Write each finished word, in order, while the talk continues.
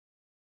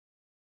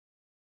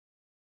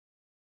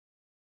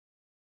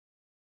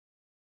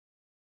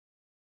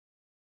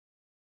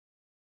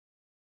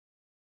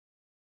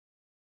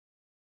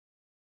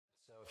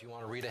If you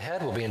want to read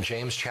ahead, we'll be in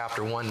James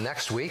chapter 1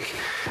 next week.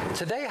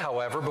 Today,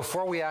 however,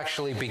 before we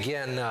actually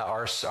begin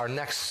our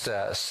next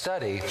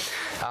study,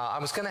 I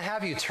was going to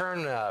have you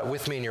turn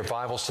with me in your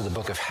Bibles to the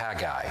book of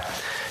Haggai.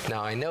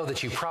 Now, I know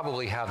that you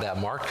probably have that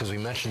marked because we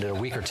mentioned it a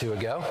week or two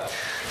ago,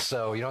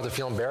 so you don't have to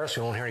feel embarrassed.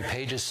 We won't hear any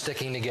pages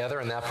sticking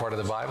together in that part of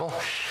the Bible.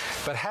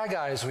 But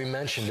Haggai, as we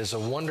mentioned, is a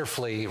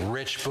wonderfully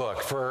rich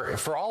book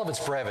for all of its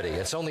brevity.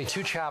 It's only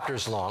 2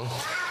 chapters long.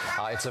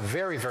 It's a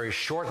very, very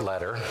short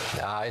letter.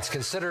 It's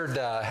considered,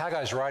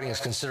 Haggai's writing is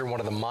considered one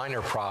of the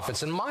minor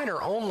prophets, and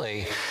minor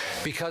only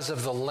because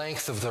of the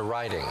length of the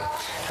writing.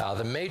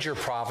 The major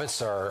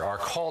prophets are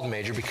called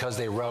major because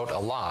they wrote a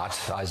lot,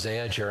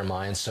 Isaiah,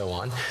 Jeremiah, and so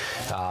on.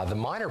 The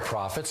minor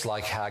prophets,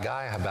 like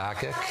Haggai,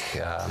 Habakkuk,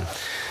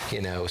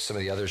 some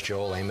of the others,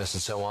 Joel, Amos,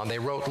 and so on, they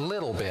wrote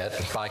little bit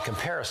by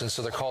comparison,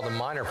 so they're called the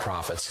minor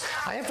prophets.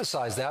 I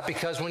emphasize that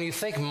because when you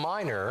think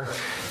minor,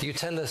 you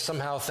tend to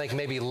somehow think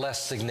maybe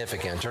less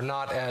significant or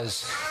not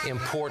as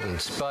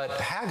important. But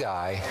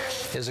Haggai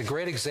is a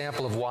great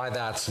example of why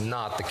that's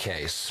not the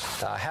case.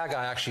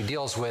 Haggai actually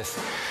deals with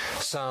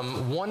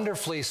some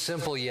wonderfully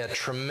simple yet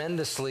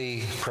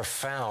tremendously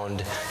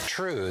profound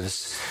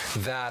truths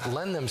that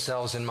lend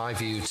themselves, in my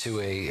view, to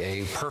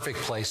a perfect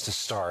place to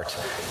start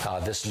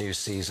this new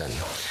season.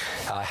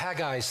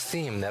 Haggai's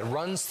theme that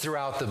runs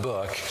throughout the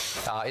book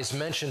is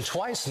mentioned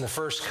twice in the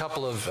first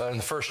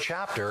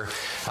chapter.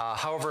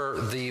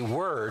 However, the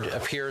word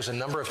appears a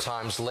number of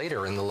times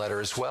later in the letter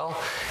as well,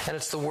 and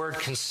it's the word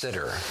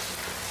consider.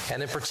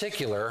 And in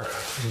particular,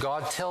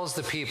 God tells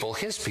the people,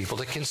 his people,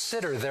 to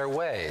consider their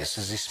ways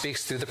as he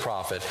speaks through the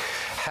prophet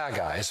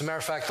Haggai. As a matter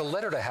of fact, the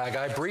letter to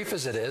Haggai, brief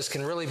as it is,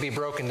 can really be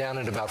broken down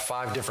into about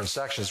 5 different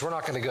sections. We're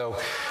not going to go,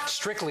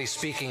 strictly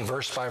speaking,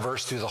 verse by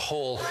verse through the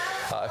whole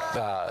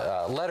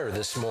letter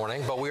this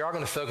morning, but we are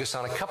going to focus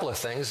on a couple of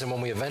things, and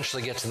when we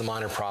eventually get to the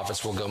minor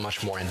prophets, we'll go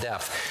much more in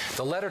depth.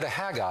 The letter to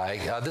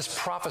Haggai, this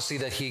prophecy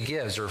that he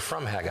gives, or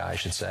from Haggai, I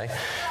should say,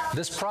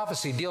 this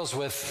prophecy deals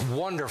with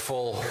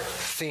wonderful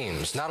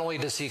themes. Not only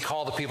does he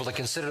call the people to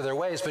consider their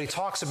ways, but he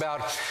talks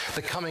about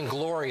the coming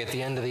glory at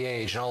the end of the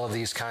age and all of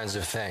these kinds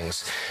of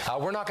things.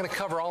 We're not going to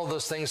cover all of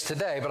those things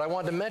today, but I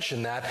wanted to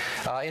mention that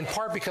in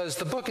part because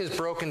the book is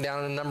broken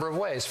down in a number of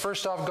ways.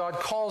 First off, God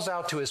calls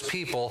out to his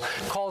people,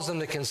 calls them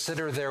to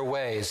consider their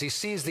ways. He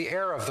sees the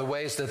error of the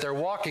ways that they're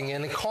walking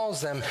in and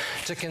calls them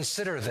to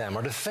consider them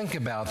or to think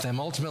about them,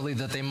 ultimately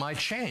that they might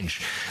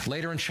change.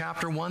 Later in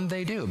chapter 1,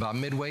 they do. About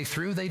midway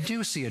through, they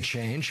do see a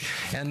change,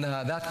 and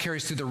that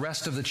carries through the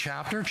rest of the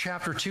chapter.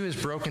 Chapter 2 is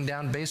broken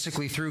down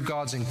basically through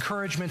God's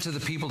encouragement to the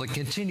people to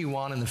continue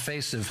on in the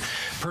face of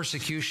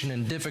persecution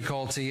and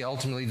difficulty.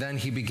 Ultimately, then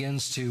they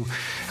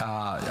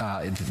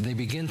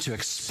begin to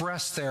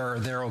express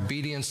their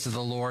obedience to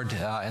the Lord,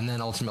 and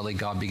then ultimately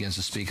God begins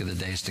to speak of the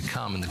days to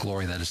come and the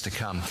glory that is to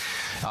come.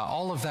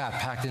 All of that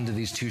packed into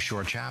these 2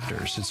 short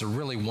chapters. It's a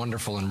really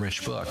wonderful and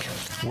rich book.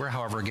 We're,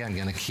 however, again,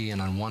 going to key in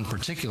on one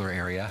particular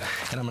area,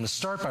 and I'm going to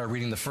start by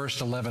reading the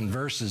first 11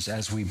 verses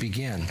as we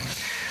begin.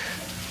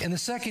 In the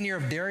 2nd year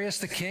of Darius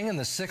the king, in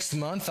the 6th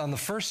month, on the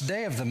 1st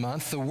day of the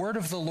month, the word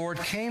of the Lord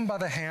came by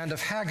the hand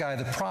of Haggai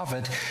the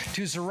prophet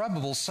to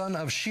Zerubbabel, son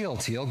of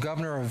Shealtiel,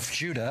 governor of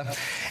Judah,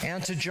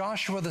 and to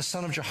Joshua the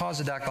son of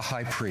Jehozadak the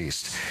high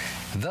priest.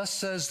 Thus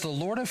says the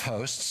Lord of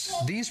hosts,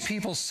 these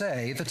people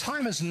say, the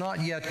time has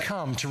not yet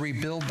come to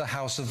rebuild the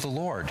house of the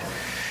Lord.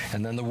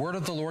 And then the word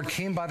of the Lord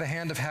came by the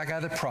hand of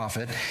Haggai the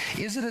prophet,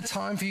 is it a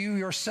time for you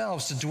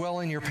yourselves to dwell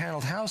in your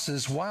paneled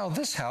houses while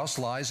this house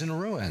lies in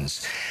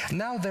ruins?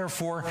 Now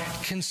therefore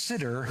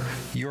consider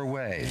your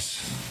ways.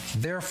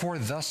 Therefore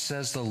thus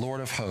says the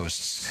Lord of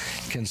hosts,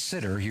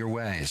 consider your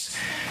ways.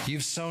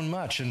 You've sown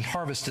much and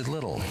harvested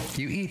little.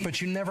 You eat, but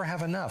you never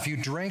have enough. You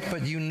drink,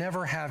 but you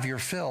never have your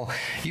fill.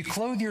 You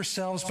clothe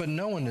yourselves, but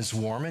no one is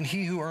warm, and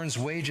he who earns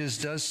wages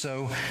does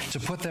so to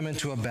put them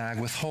into a bag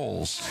with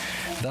holes.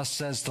 Thus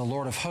says the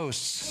Lord of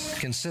hosts,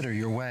 consider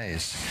your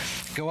ways.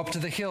 Go up to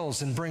the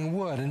hills and bring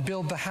wood and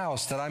build the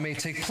house, that I may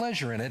take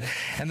pleasure in it,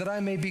 and that I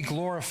may be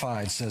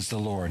glorified, says the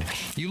Lord.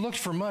 You looked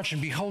for much,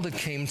 and behold, it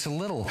came to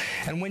little.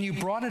 And when you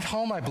brought it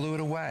home, I blew it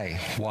away.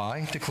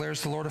 Why,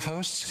 declares the Lord of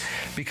hosts?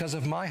 Because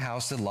of my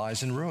house that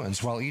lies in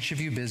ruins, while each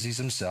of you busies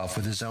himself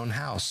with his own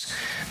house.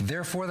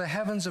 Therefore the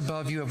heavens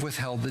above you have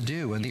withheld the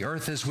dew, and the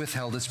earth has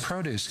withheld its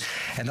produce.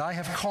 And I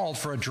have called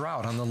for a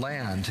drought on the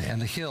land and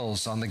the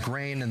hills, on the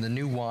grain and the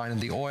new wine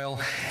and the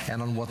oil,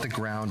 and on what the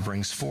ground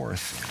brings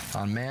forth,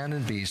 on man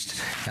and beast,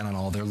 and on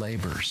all their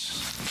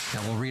labors.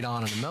 Now we'll read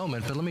on in a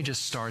moment, but let me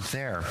just start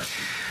there.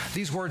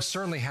 These words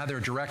certainly had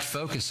their direct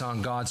focus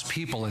on God's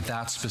people at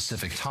that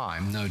specific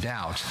time, no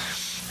doubt.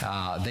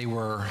 They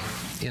were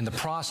in the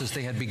process,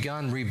 they had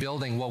begun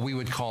rebuilding what we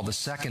would call the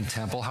Second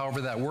Temple.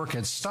 However, that work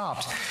had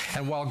stopped.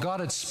 And while God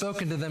had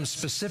spoken to them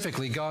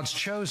specifically, God's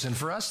chosen,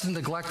 for us to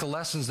neglect the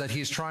lessons that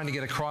he's trying to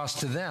get across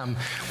to them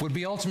would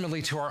be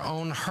ultimately to our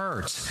own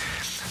hurt.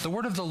 The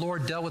word of the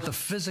Lord dealt with the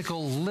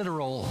physical,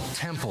 literal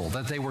temple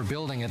that they were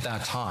building at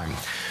that time.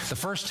 The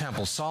first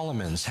temple,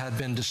 Solomon's, had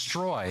been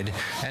destroyed,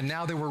 and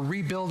now they were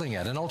rebuilding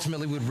it, and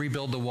ultimately would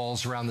rebuild the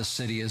walls around the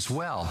city as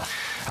well.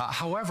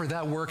 However,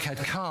 that work had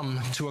come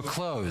to a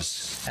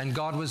close, and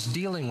God was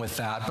dealing with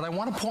that. But I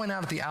want to point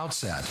out at the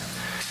outset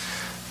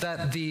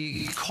that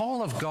the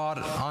call of God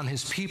on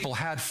his people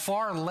had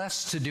far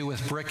less to do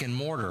with brick and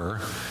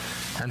mortar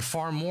and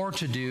far more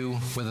to do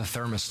with a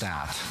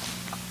thermostat.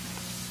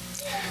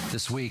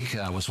 This week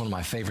was one of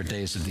my favorite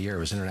days of the year. It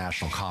was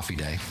International Coffee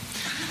Day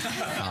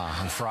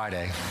on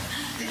Friday.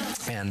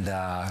 And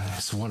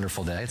it's a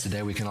wonderful day. It's a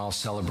day we can all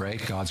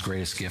celebrate God's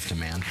greatest gift to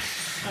man,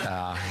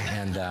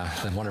 and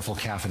the wonderful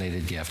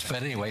caffeinated gift.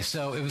 But anyway,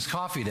 so it was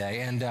coffee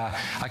day, and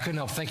I couldn't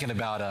help thinking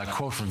about a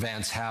quote from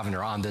Vance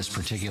Havner on this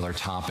particular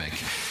topic.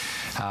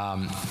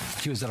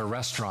 He was at a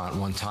restaurant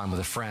one time with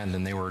a friend,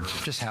 and they were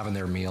just having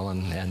their meal,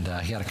 and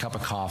he had a cup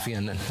of coffee,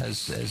 and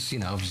as you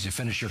know, as you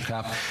finish your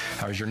cup,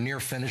 or as you're near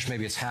finished,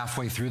 maybe it's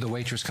halfway through, the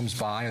waitress comes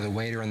by, or the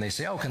waiter, and they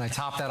say, "Oh, can I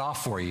top that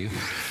off for you?"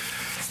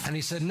 And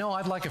he said, "No,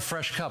 I'd like a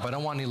fresh cup. I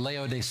don't want any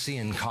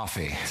Laodicean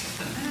coffee."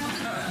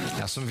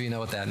 Now, some of you know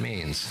what that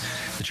means.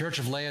 The church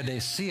of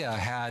Laodicea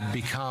had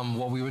become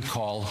what we would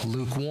call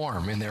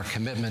lukewarm in their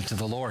commitment to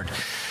the Lord.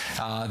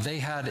 They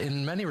had,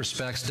 in many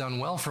respects, done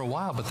well for a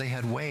while, but they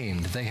had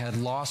waned. They had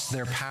lost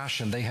their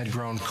passion. They had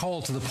grown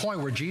cold to the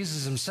point where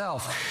Jesus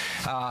himself,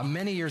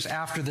 many years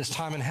after this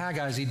time in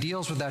Haggai, as he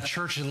deals with that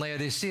church in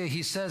Laodicea,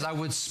 he says, "I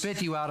would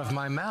spit you out of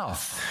my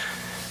mouth.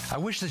 I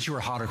wish that you were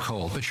hot or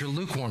cold, but you're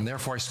lukewarm,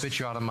 therefore I spit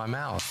you out of my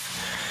mouth."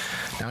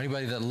 Now,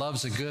 anybody that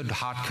loves a good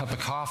hot cup of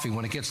coffee,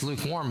 when it gets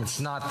lukewarm, it's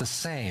not the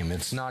same.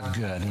 It's not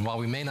good. And while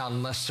we may not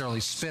necessarily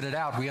spit it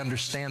out, we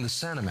understand the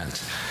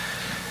sentiment.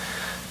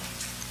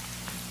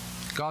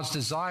 God's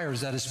desire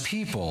is that his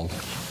people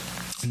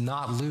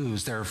not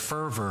lose their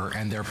fervor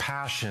and their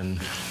passion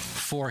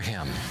for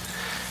him.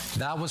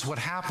 That was what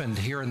happened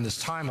here in this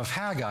time of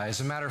Haggai. As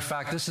a matter of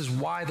fact, this is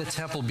why the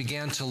temple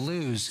began to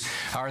lose,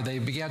 or they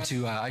began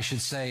to,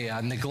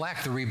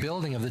 neglect the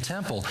rebuilding of the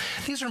temple.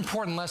 These are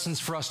important lessons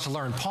for us to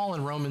learn. Paul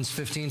in Romans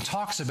 15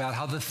 talks about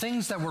how the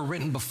things that were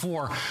written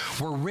before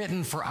were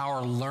written for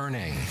our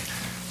learning,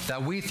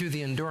 that we, through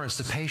the endurance,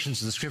 the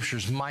patience of the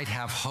Scriptures, might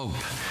have hope.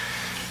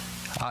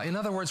 In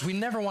other words, we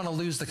never want to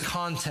lose the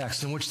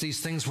context in which these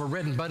things were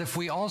written, but if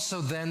we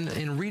also then,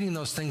 in reading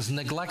those things,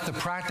 neglect the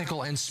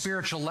practical and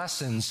spiritual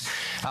lessons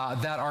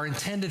that are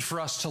intended for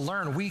us to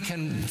learn, we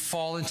can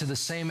fall into the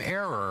same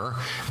error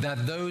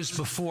that those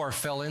before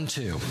fell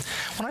into.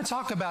 When I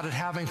talk about it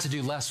having to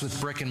do less with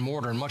brick and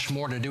mortar and much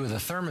more to do with a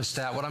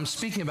thermostat, what I'm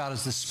speaking about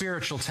is the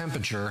spiritual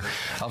temperature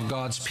of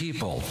God's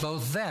people,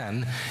 both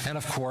then and,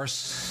 of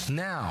course,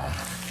 now.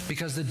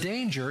 Because the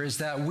danger is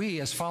that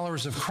we, as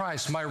followers of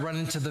Christ, might run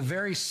into the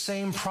very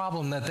same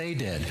problem that they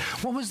did.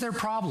 What was their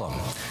problem?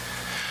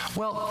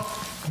 Well,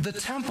 the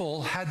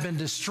temple had been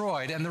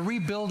destroyed and the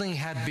rebuilding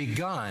had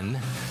begun,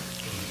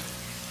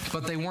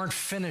 but they weren't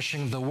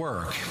finishing the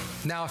work.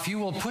 Now, if you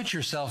will put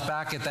yourself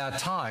back at that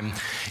time,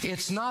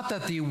 it's not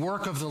that the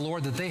work of the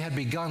Lord that they had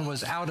begun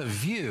was out of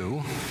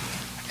view.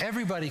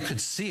 Everybody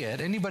could see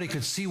it. Anybody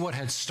could see what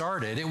had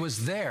started. It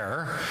was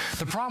there.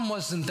 The problem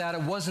wasn't that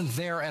it wasn't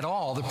there at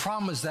all. The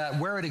problem is that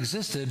where it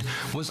existed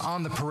was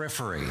on the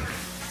periphery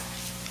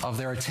of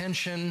their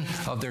attention,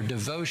 of their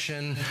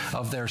devotion,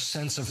 of their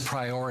sense of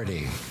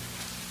priority.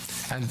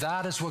 And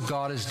that is what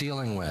God is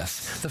dealing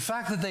with. The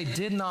fact that they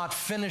did not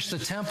finish the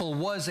temple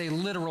was a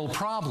literal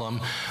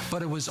problem,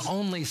 but it was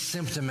only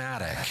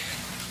symptomatic.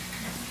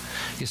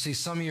 You see,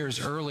 some years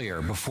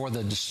earlier, before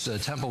the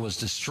temple was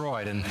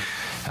destroyed, and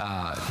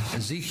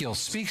Ezekiel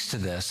speaks to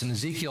this. In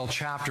Ezekiel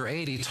chapter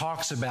 8, he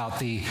talks about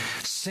the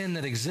sin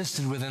that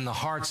existed within the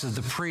hearts of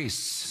the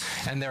priests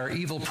and their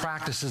evil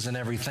practices and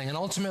everything. And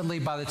ultimately,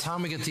 by the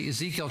time we get to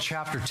Ezekiel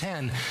chapter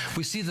 10,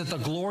 we see that the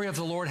glory of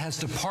the Lord has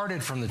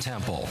departed from the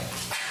temple.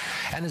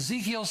 And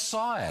Ezekiel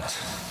saw it.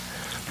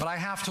 But I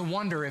have to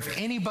wonder if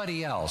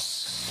anybody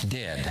else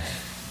did.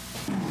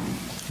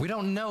 We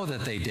don't know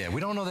that they did.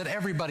 We don't know that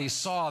everybody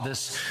saw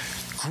this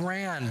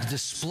grand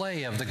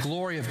display of the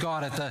glory of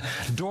God at the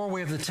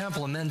doorway of the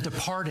temple and then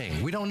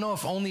departing. We don't know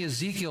if only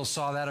Ezekiel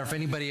saw that or if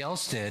anybody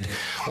else did,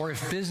 or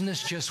if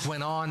business just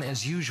went on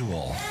as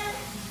usual.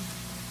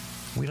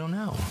 We don't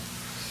know.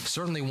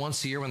 Certainly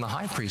once a year when the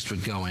high priest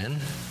would go in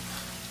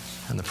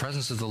and the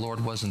presence of the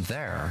Lord wasn't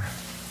there,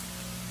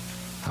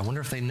 I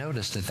wonder if they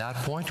noticed at that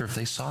point or if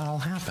they saw it all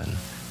happen.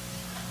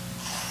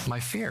 My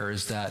fear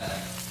is that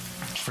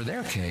for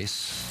their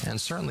case, and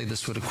certainly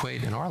this would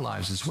equate in our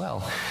lives as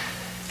well,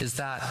 is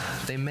that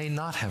they may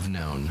not have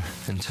known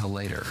until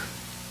later,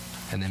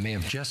 and they may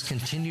have just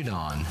continued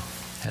on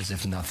as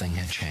if nothing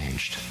had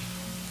changed,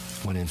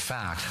 when in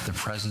fact the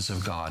presence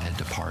of God had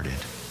departed.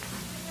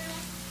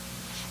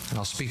 And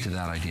I'll speak to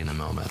that idea in a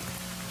moment.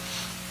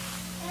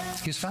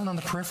 He was found on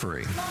the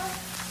periphery.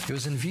 It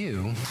was in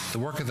view. The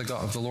work of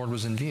the Lord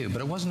was in view,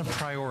 but it wasn't a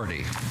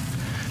priority.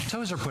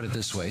 Tozer put it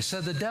this way. He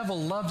said, the devil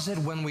loves it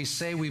when we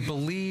say we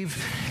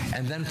believe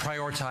and then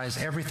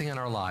prioritize everything in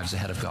our lives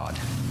ahead of God.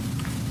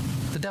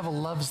 The devil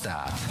loves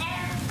that.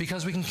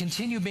 because we can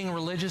continue being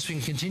religious, we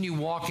can continue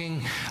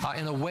walking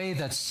in a way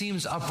that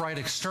seems upright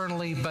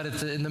externally, but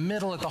in the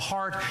middle, at the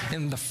heart,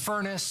 in the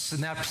furnace, in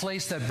that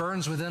place that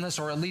burns within us,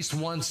 or at least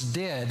once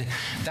did,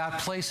 that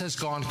place has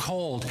gone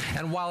cold.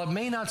 And while it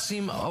may not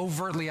seem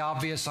overtly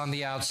obvious on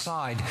the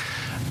outside,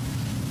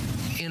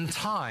 in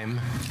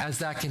time, as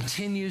that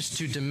continues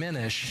to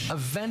diminish,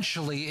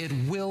 eventually it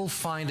will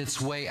find its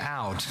way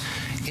out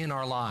in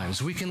our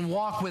lives. We can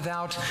walk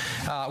without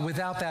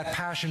that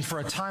passion for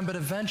a time, but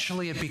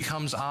eventually it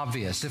becomes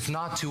obvious. If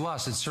not to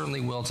us, it certainly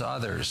will to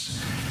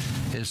others.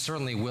 It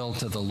certainly will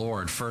to the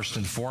Lord, first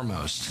and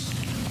foremost.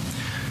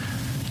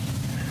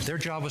 Their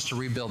job was to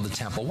rebuild the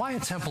temple. Why a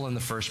temple in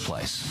the first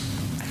place?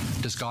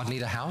 Does God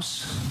need a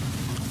house?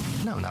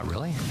 No, not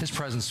really. His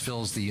presence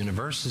fills the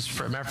universe. As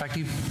a matter of fact,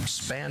 he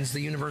spans the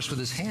universe with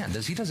his hand.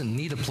 He doesn't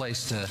need a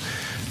place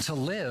to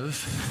live.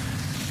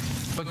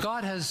 But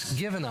God has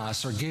given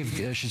us, or gave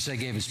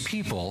his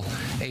people,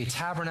 a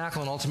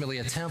tabernacle and ultimately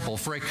a temple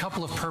for a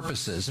couple of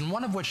purposes. And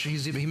one of which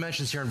he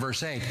mentions here in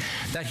verse 8,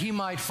 that he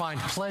might find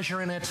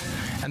pleasure in it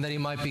and that he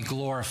might be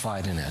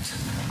glorified in it.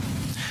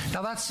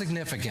 Now that's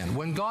significant.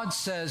 When God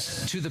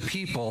says to the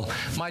people,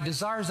 my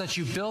desire is that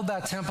you build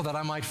that temple that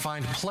I might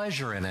find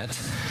pleasure in it,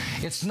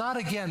 it's not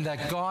again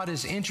that God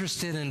is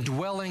interested in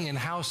dwelling in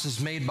houses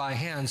made by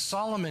hands.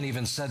 Solomon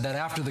even said that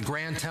after the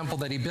grand temple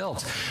that he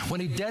built. When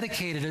he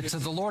dedicated it to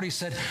the Lord, he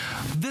said,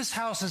 this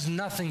house is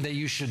nothing that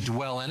you should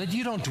dwell in it.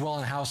 You don't dwell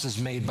in houses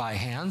made by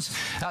hands.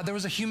 There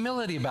was a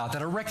humility about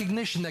that, a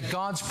recognition that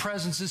God's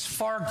presence is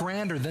far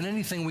grander than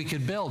anything we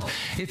could build.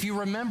 If you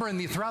remember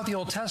throughout the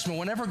Old Testament,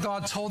 whenever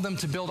God told them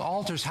to build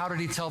altars, how did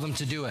he tell them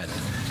to do it?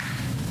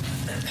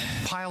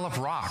 Pile up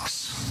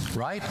rocks,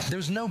 right?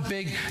 There's no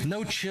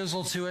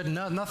chisel to it,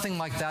 nothing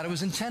like that. It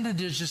was intended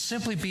to just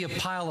simply be a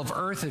pile of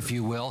earth, if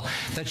you will,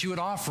 that you would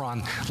offer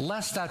on,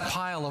 lest that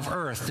pile of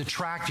earth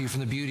detract you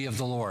from the beauty of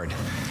the Lord.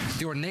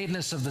 The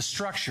ornateness of the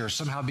structure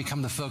somehow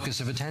become the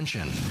focus of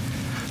attention.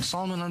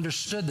 Solomon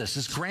understood this.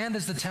 As grand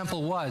as the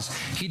temple was,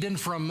 he didn't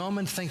for a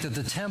moment think that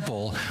the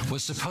temple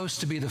was supposed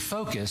to be the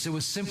focus. It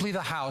was simply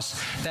the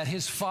house that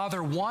his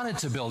father wanted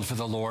to build for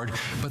the Lord,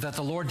 but that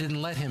the Lord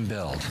didn't let him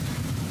build.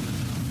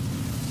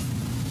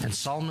 And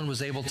Solomon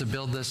was able to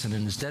build this, and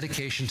in his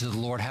dedication to the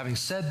Lord, having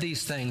said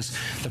these things,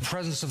 the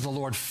presence of the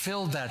Lord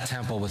filled that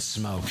temple with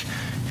smoke.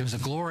 It was a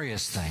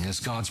glorious thing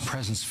as God's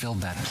presence filled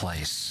that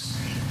place.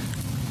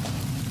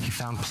 He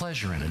found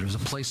pleasure in it. It was a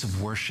place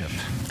of worship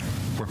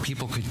where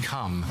people could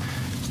come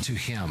to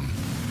him.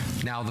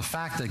 Now, the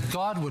fact that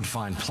God would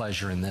find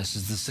pleasure in this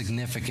is the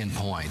significant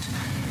point,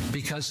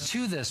 because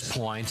to this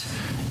point,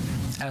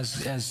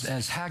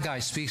 as Haggai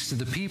speaks to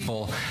the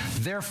people,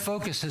 their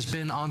focus has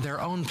been on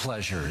their own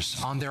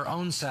pleasures, on their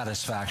own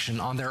satisfaction,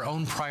 on their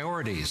own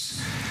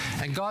priorities.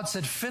 And God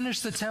said,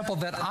 finish the temple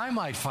that I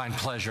might find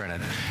pleasure in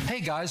it.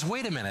 Hey guys,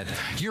 wait a minute.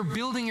 You're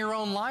building your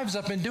own lives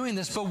up and doing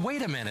this, but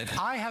wait a minute.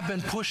 I have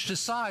been pushed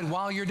aside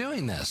while you're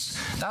doing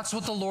this. That's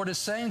what the Lord is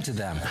saying to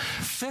them.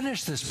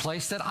 Finish this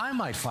place that I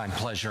might find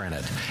pleasure in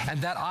it, and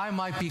that I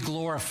might be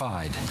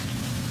glorified.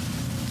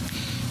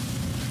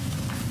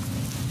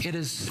 It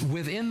is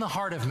within the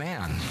heart of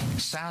man,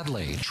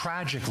 sadly,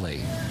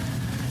 tragically,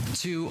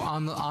 to,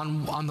 on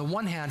the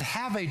one hand,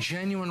 have a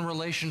genuine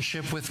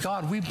relationship with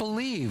God. We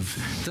believe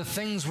the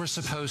things we're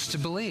supposed to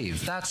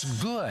believe. That's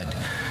good.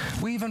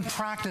 We even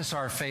practice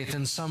our faith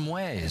in some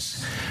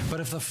ways. But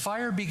if the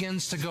fire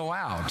begins to go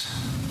out,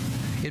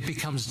 it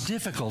becomes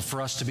difficult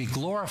for us to be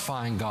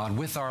glorifying God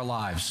with our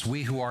lives,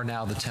 we who are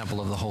now the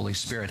temple of the Holy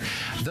Spirit.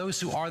 Those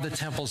who are the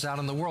temples out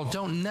in the world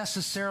don't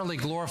necessarily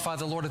glorify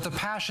the Lord. If the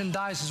passion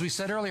dies, as we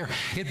said earlier,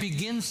 it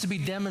begins to be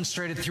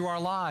demonstrated through our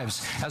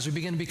lives as we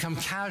begin to become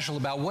casual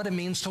about what it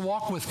means to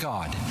walk with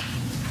God.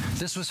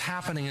 This was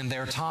happening in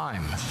their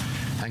time,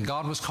 and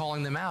God was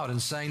calling them out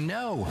and saying,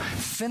 no,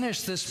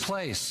 finish this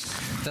place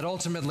that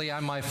ultimately I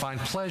might find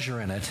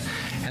pleasure in it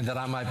and that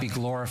I might be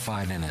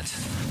glorified in it.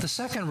 The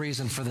second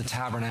reason for the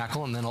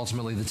tabernacle and then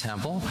ultimately the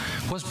temple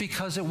was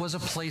because it was a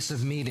place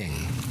of meeting.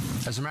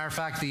 As a matter of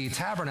fact, the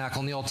tabernacle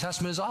in the Old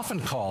Testament is often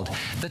called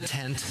the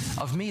tent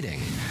of meeting,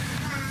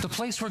 the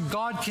place where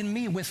God can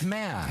meet with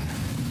man.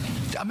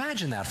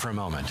 Imagine that for a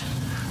moment.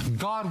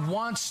 God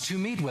wants to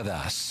meet with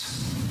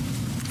us.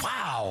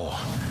 Wow.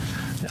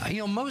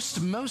 You know,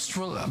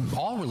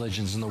 all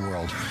religions in the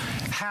world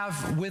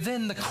have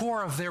within the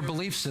core of their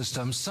belief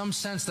system some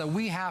sense that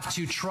we have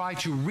to try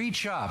to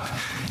reach up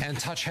and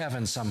touch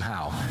heaven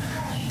somehow.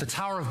 The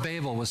Tower of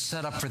Babel was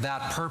set up for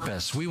that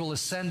purpose. We will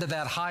ascend to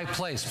that high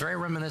place, very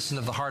reminiscent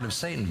of the heart of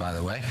Satan, by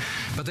the way.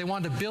 But they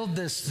wanted to build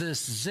this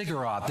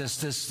ziggurat,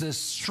 this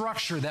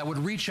structure that would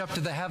reach up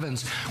to the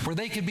heavens, where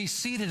they could be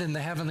seated in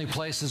the heavenly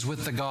places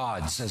with the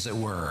gods, as it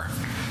were.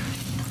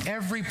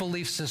 Every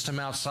belief system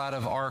outside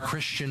of our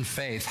Christian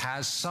faith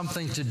has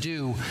something to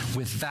do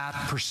with that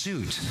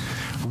pursuit,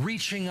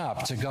 reaching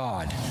up to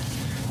God.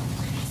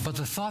 but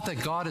the thought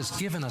that God has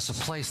given us a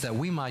place that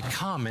we might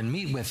come and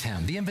meet with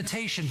him, the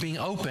invitation being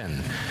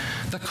open,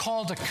 the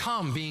call to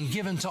come being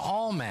given to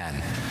all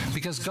men,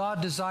 because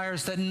God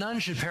desires that none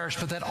should perish,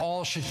 but that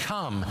all should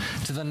come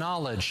to the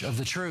knowledge of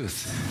the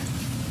truth.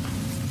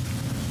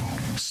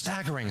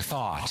 Staggering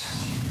thought.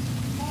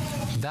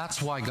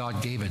 That's why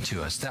God gave it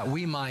to us, that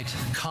we might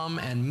come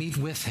and meet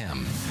with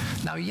him.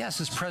 Now, yes,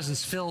 his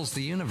presence fills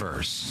the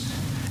universe,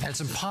 and it's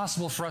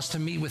impossible for us to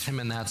meet with him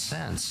in that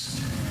sense.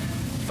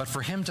 But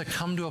for him to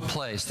come to a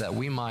place that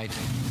we might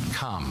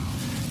come.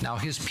 Now,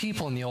 his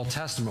people in the Old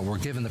Testament were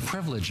given the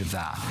privilege of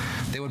that.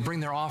 They would bring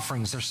their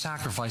offerings, their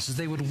sacrifices,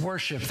 they would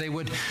worship,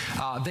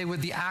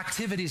 the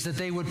activities that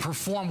they would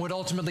perform would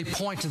ultimately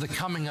point to the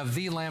coming of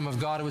the Lamb of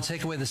God who would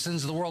take away the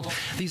sins of the world.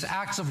 These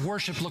acts of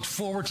worship looked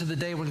forward to the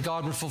day when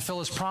God would fulfill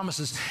his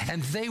promises,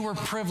 and they were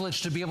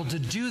privileged to be able to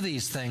do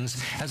these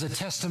things as a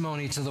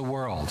testimony to the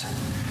world.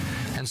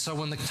 And so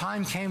when the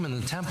time came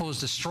and the temple was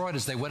destroyed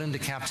as they went into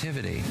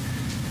captivity,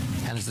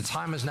 and as the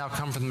time has now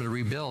come for them to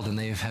rebuild, and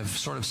they have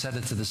sort of set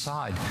it to the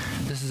side,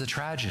 this is a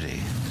tragedy.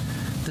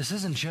 This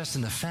isn't just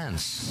an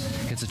offense,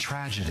 it's a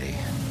tragedy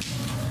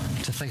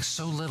to think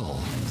so little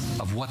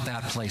of what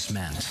that place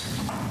meant.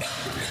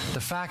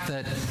 The fact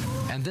that,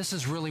 and this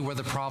is really where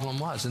the problem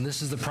was, and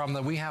this is the problem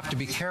that we have to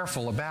be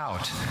careful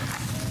about,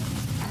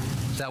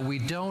 that we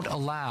don't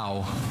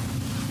allow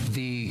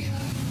the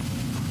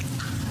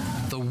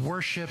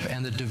worship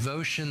and the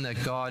devotion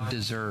that God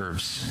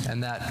deserves,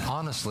 and that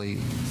honestly,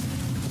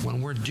 when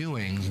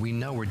we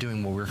know we're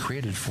doing what we're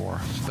created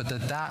for, but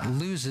that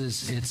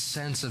loses its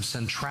sense of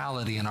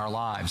centrality in our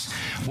lives.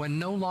 When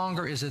no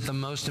longer is it the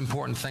most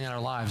important thing in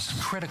our lives,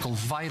 critical,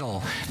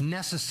 vital,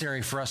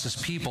 necessary for us as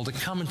people to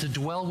come and to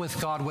dwell with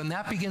God, when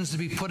that begins to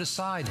be put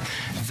aside,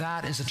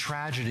 that is a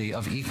tragedy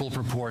of equal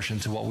proportion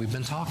to what we've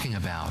been talking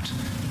about.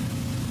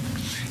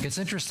 It's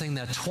interesting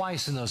that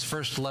twice in those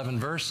first 11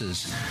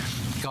 verses,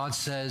 God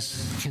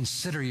says,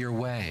 consider your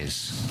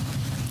ways.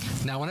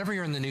 Now, whenever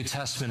you're in the New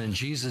Testament and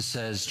Jesus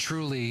says,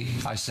 truly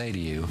I say to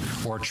you,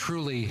 or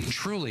truly,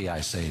 truly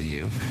I say to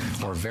you,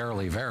 or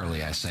verily,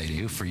 verily I say to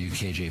you, for you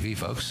KJV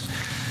folks,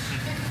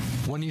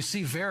 when you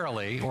see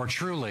verily or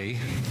truly,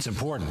 it's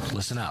important.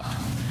 Listen up.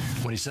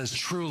 When he says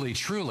truly,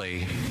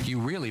 truly, you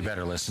really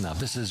better listen up.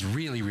 This is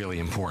really, really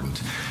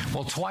important.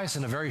 Well, twice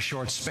in a very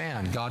short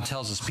span, God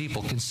tells his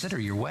people, consider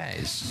your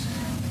ways.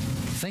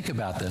 Think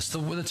about this.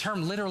 The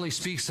term literally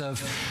speaks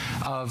of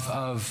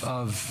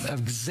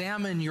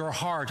examine your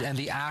heart and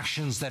the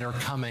actions that are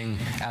coming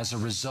as a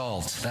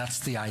result. That's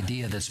the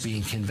idea that's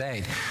being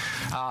conveyed.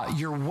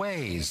 Your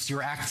ways,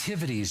 your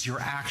activities, your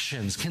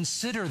actions,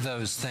 consider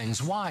those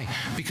things. Why?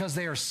 Because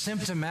they are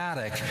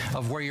symptomatic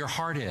of where your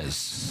heart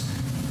is.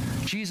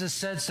 Jesus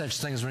said such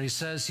things when he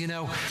says,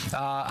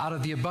 out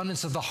of the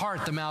abundance of the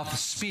heart, the mouth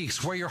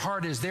speaks. Where your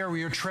heart is, there where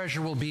your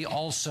treasure will be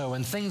also.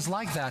 And things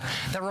like that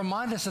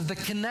remind us of the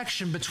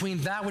connection between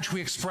that which we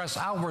express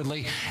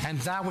outwardly and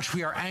that which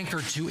we are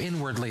anchored to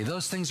inwardly.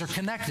 Those things are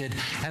connected,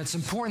 and it's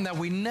important that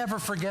we never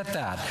forget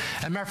that.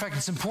 As a matter of fact,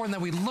 it's important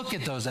that we look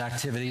at those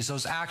activities,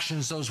 those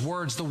actions, those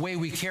words, the way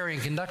we carry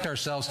and conduct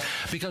ourselves,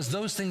 because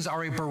those things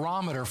are a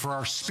barometer for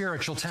our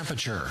spiritual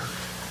temperature.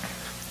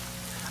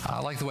 I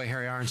like the way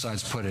Harry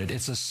Ironsides put it.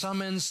 It's a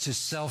summons to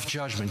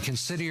self-judgment.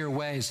 Consider your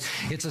ways.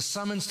 It's a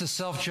summons to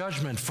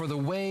self-judgment, for the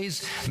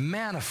ways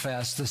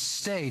manifest the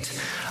state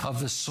of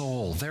the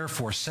soul.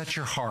 Therefore, set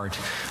your heart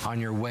on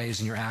your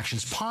ways and your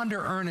actions.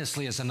 Ponder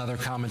earnestly, as another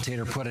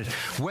commentator put it,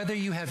 whether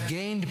you have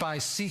gained by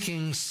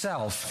seeking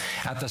self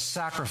at the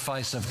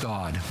sacrifice of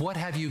God. What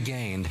have you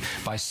gained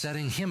by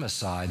setting him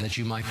aside that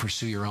you might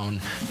pursue your own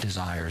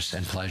desires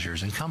and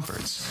pleasures and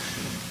comforts?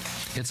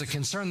 It's a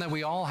concern that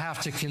we all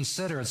have to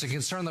consider. It's a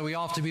concern that we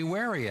all have to be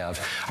wary of.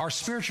 Our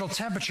spiritual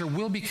temperature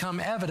will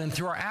become evident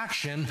through our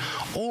action,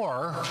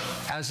 or,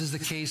 as is the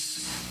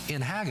case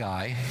in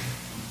Haggai,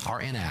 our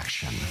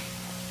inaction.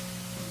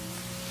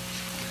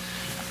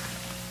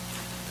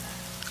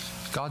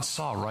 God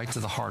saw right to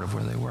the heart of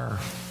where they were.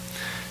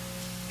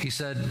 He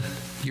said,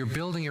 you're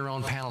building your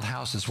own paneled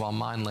houses while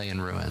mine lay in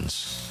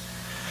ruins.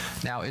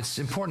 Now, it's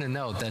important to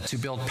note that to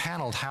build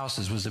paneled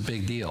houses was a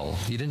big deal.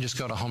 You didn't just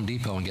go to Home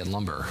Depot and get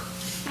lumber.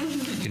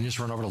 You didn't just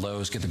run over to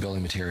Lowe's, get the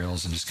building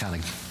materials, and just kind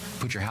of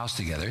put your house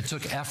together. It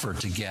took effort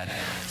to get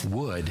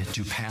wood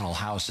to panel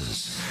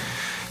houses.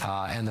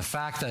 And the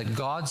fact that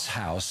God's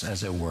house,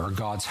 as it were,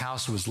 God's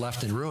house was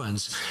left in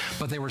ruins,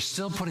 but they were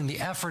still putting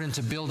the effort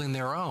into building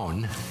their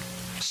own,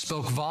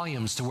 spoke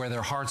volumes to where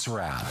their hearts were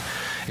at.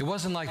 It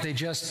wasn't like they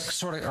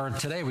just or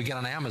today we get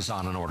on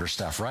Amazon and order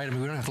stuff, right? I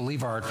mean, we don't have to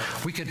leave matter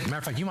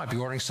of fact, you might be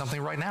ordering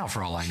something right now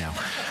for all I know.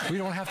 We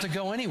don't have to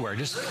go anywhere.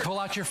 Just pull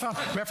out your phone.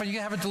 Matter of fact, you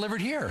can have it delivered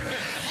here.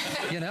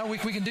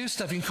 We can do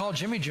stuff. You can call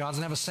Jimmy John's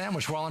and have a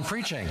sandwich while I'm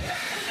preaching.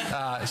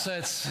 So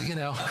it's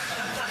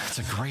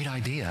a great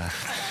idea.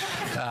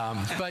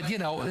 But, you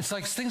know, it's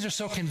like things are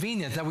so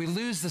convenient that we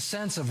lose the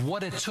sense of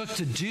what it took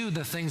to do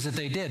the things that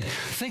they did.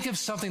 Think of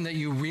something that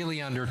you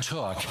really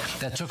undertook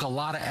that took a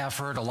lot of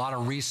effort, a lot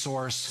of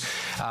resource,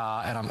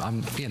 and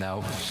I'm you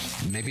know,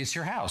 maybe it's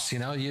your house, you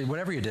know,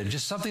 whatever you did,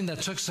 just something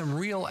that took some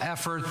real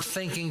effort,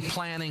 thinking,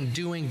 planning,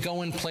 doing,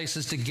 going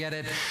places to get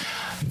it.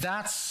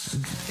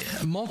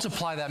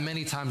 Multiply that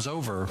many times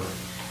over,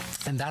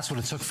 and that's what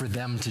it took for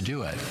them to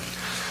do it.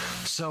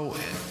 So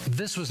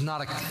this was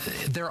not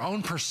their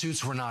own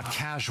pursuits were not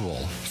casual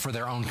for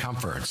their own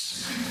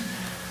comforts.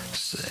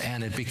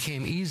 And it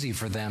became easy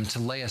for them to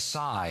lay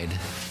aside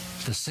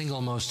the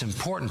single most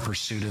important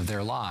pursuit of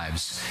their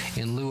lives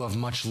in lieu of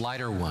much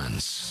lighter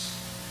ones.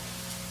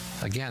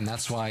 Again,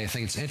 that's why I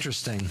think it's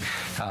interesting,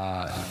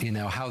 you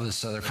know, how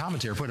this other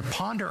commentator put it.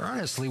 Ponder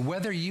earnestly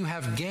whether you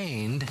have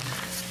gained,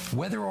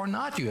 whether or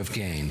not you have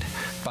gained,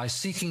 by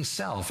seeking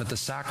self at the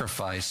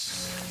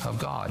sacrifice of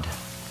God.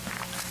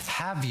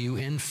 Have you,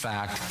 in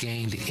fact,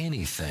 gained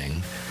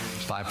anything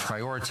by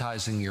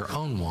prioritizing your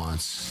own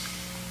wants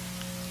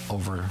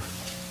over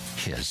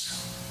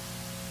His?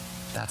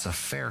 That's a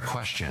fair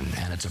question,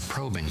 and it's a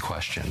probing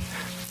question,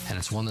 and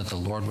it's one that the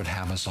Lord would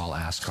have us all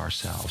ask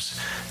ourselves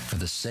for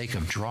the sake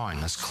of drawing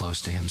us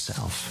close to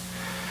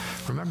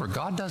Himself. Remember,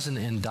 God doesn't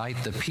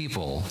indict the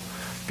people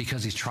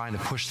because He's trying to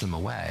push them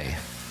away.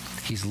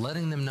 He's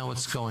letting them know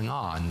what's going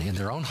on in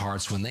their own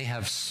hearts when they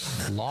have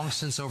long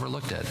since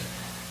overlooked it,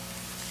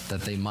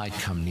 that they might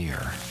come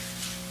near.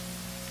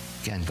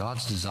 Again,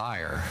 God's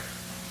desire,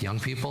 young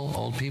people,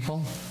 old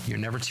people, you're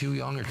never too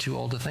young or too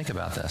old to think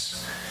about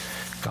this.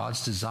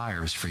 God's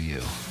desire is for you,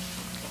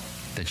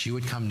 that you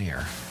would come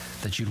near,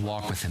 that you'd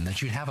walk with Him,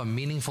 that you'd have a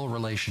meaningful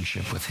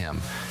relationship with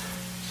Him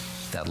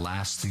that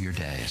lasts through your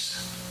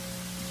days.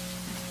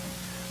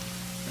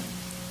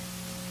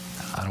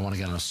 I don't want to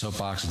get on a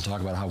soapbox and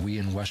talk about how we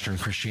in Western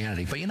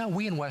Christianity, but you know,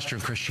 we in Western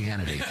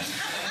Christianity,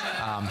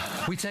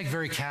 we take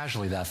very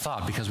casually that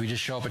thought because we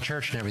just show up at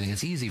church and everything.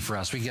 It's easy for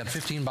us. We got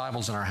 15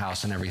 Bibles in our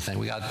house and everything.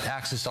 We got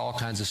access to all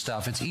kinds of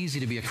stuff. It's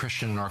easy to be a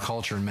Christian in our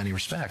culture in many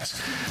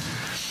respects.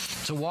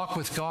 To walk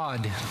with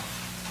God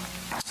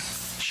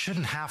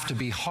shouldn't have to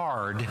be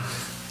hard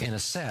in a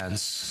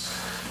sense,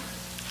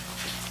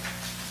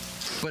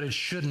 but it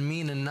should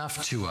mean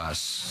enough to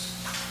us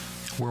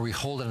where we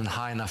hold it in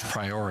high enough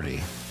priority,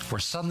 where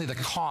suddenly the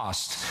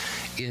cost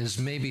is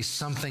maybe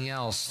something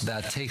else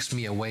that takes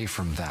me away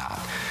from that.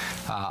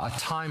 A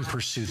time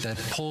pursuit that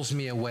pulls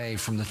me away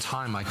from the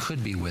time I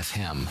could be with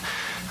Him.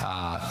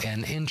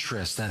 An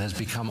interest that has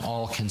become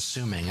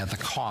all-consuming at the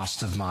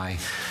cost of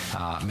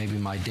maybe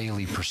my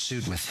daily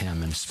pursuit with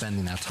Him and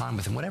spending that time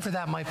with Him, whatever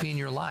that might be in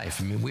your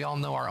life. I mean, we all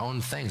know our own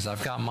things.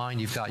 I've got mine,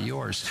 you've got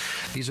yours.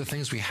 These are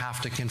things we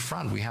have to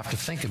confront, we have to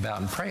think about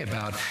and pray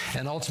about,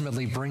 and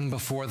ultimately bring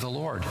before the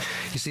Lord.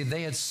 You see,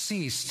 they had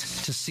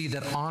ceased to see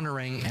that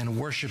honoring and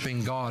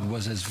worshiping God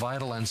was as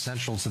vital and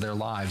central to their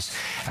lives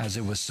as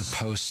it was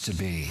supposed to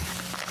be.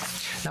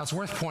 Now, it's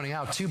worth pointing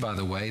out, too, by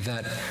the way,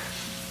 that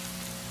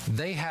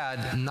they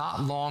had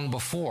not long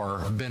before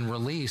been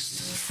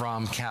released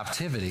from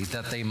captivity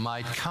that they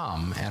might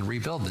come and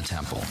rebuild the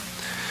temple.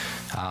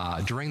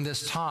 During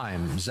this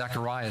time,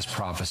 Zechariah is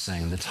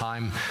prophesying, the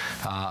time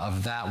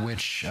of that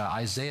which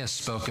Isaiah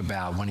spoke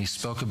about when he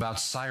spoke about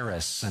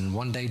Cyrus. And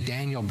one day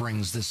Daniel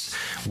brings this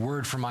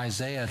word from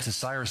Isaiah to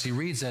Cyrus. He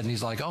reads it and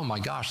he's like, oh my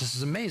gosh, this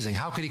is amazing.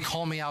 How could he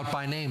call me out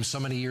by name so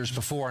many years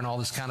before and all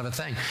this kind of a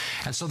thing?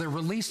 And so they're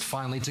released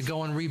finally to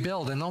go and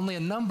rebuild. And only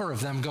a number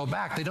of them go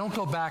back. They don't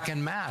go back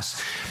en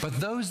masse. But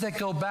those that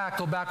go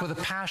back with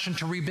a passion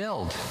to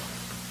rebuild.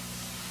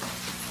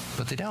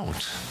 But they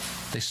don't.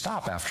 They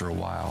stop after a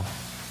while.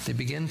 They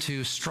begin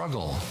to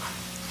struggle,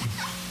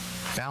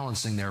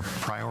 balancing their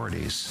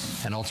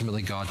priorities, and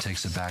ultimately God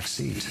takes a back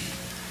seat.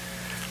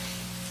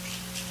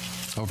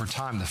 Over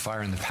time, the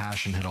fire and the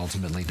passion had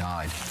ultimately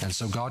died. And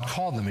so God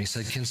called them and He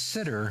said,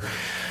 consider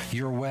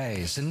your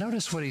ways. And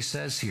notice what He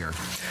says here.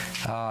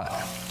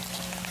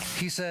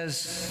 He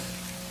says,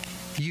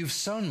 you've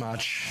sown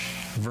much,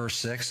 verse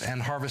 6,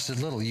 and harvested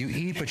little. You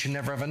eat, but you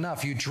never have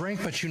enough. You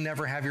drink, but you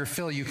never have your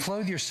fill. You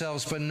clothe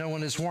yourselves, but no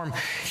one is warm.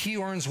 He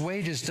who earns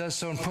wages does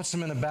so and puts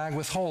them in a bag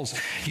with holes.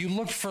 You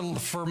looked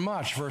for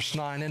much, verse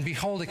 9, and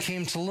behold, it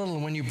came to little.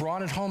 And when you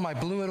brought it home, I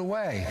blew it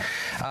away.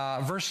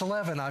 Verse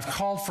 11, I've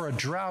called for a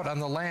drought on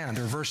the land.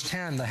 Or verse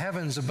 10, the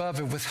heavens above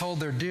have withheld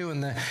their dew,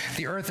 and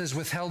the earth has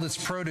withheld its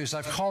produce.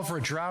 I've called for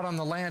a drought on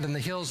the land and the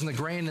hills and the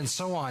grain and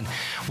so on.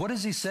 What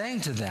is He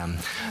saying to them?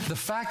 The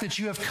fact that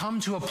you have come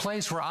to a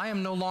place where I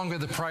am no longer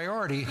the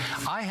priority,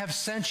 I have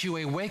sent you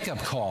a wake-up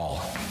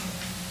call.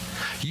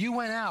 You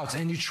went out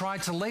and you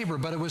tried to labor,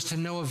 but it was to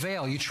no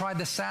avail. You tried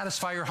to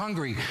satisfy your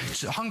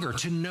hunger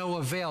to no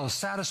avail.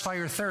 Satisfy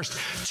your thirst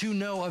to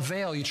no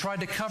avail. You tried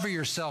to cover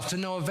yourself to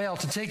no avail.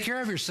 To take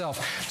care of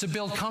yourself, to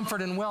build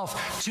comfort and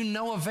wealth to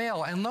no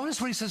avail. And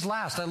notice what He says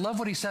last. I love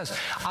what He says.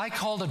 I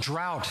called a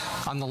drought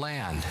on the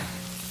land.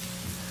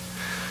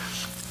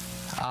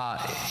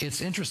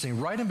 It's interesting.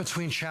 Right in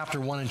between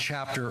chapter 1 and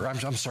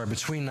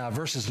between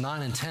verses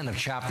 9 and 10 of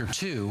chapter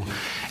 2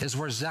 is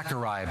where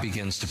Zechariah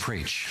begins to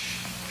preach.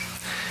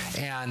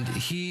 and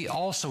he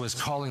also is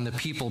calling the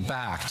people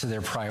back to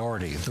their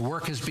priority. The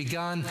work has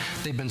begun.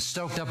 They've been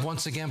stoked up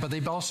once again, but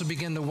they've also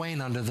begun to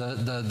wane under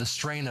the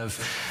strain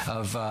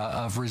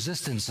of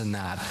resistance in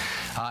that.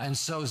 And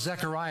so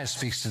Zechariah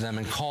speaks to them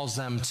and calls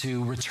them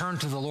to return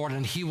to the Lord,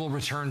 and he will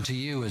return to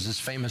you, is his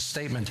famous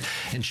statement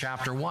in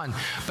chapter 1.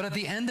 But at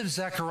the end of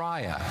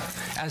Zechariah,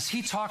 as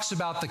he talks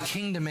about the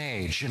kingdom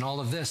age and all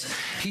of this,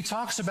 he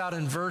talks about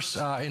in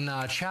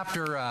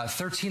chapter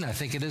 13, I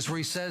think it is, where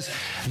he says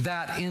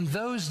that in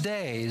those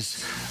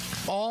days,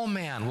 all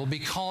man will be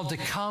called to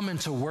come and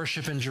to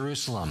worship in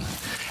Jerusalem.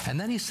 And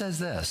then he says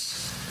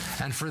this,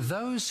 and for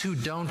those who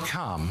don't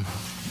come,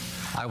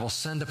 I will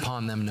send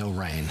upon them no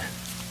rain.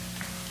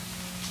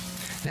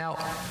 Now,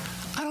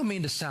 I don't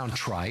mean to sound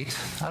trite.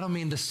 I don't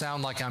mean to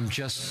sound like I'm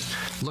just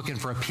looking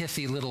for a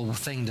pithy little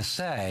thing to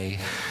say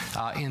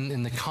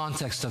in the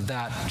context of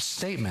that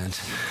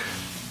statement.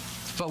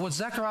 But what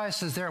Zechariah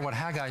says there and what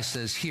Haggai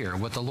says here,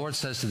 what the Lord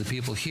says to the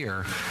people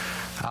here,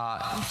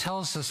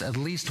 tells us at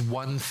least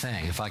one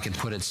thing, if I can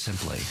put it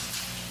simply.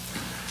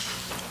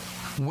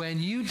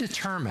 When you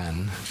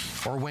determine,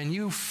 or when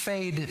you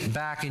fade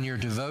back in your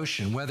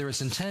devotion, whether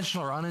it's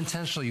intentional or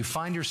unintentional, you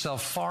find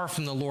yourself far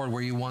from the Lord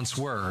where you once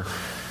were,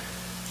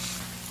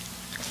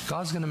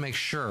 God's going to make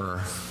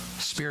sure,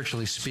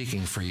 spiritually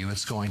speaking for you,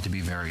 it's going to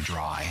be very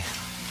dry.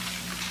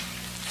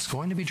 It's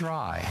going to be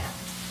dry.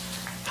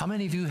 How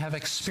many of you have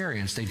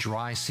experienced a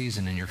dry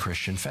season in your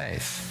Christian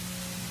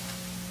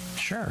faith?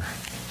 Sure.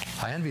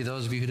 I envy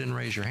those of you who didn't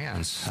raise your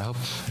hands. I'm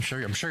sure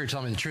you're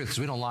telling me the truth, because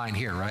we don't lie in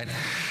here, right?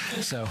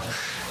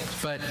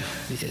 But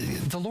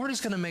the Lord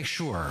is going to make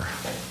sure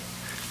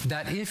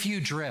that if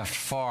you drift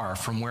far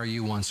from where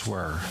you once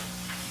were,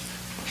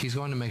 he's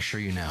going to make sure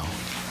you know.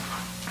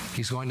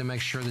 He's going to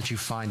make sure that you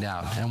find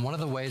out. And one of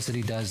the ways that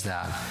he does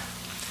that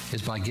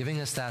is by giving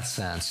us that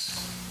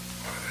sense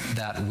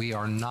that we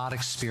are not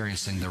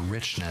experiencing the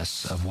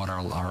richness of what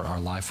our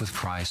life with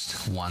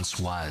Christ once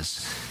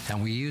was.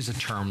 And we use a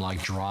term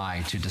like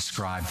dry to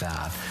describe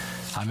that.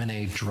 I'm in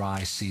a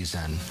dry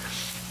season.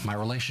 My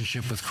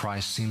relationship with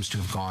Christ seems to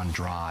have gone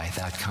dry,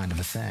 that kind of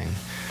a thing.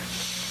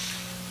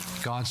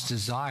 God's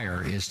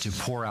desire is to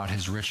pour out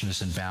his richness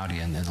and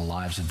bounty in the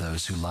lives of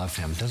those who love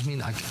him. Doesn't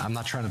mean I'm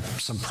not trying to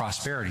some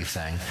prosperity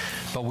thing,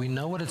 but we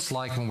know what it's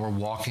like when we're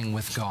walking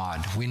with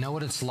God. We know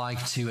what it's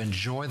like to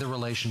enjoy the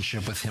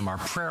relationship with him. Our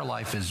prayer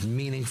life is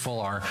meaningful.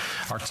 Our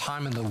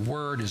time in the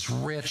Word is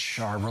rich.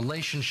 Our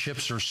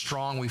relationships are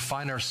strong. We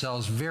find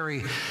ourselves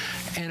very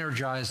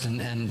energized,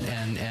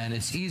 and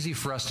it's easy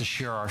for us to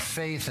share our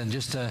faith, and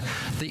just the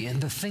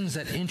things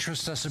that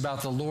interest us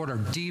about the Lord are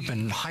deep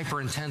and hyper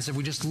intensive.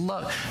 We just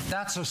love.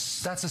 That's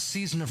a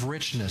season of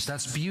richness.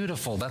 That's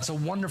beautiful. That's a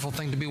wonderful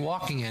thing to be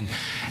walking in.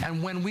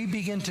 And when we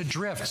begin to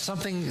drift,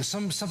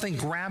 something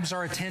grabs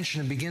our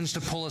attention and begins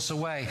to pull us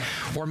away,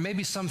 or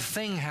maybe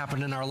something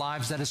happened in our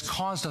lives that has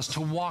caused us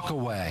to walk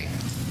away.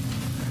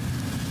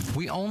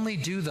 We only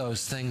do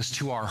those things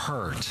to our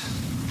hurt.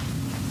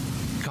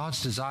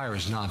 God's desire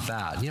is not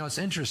that. You know, it's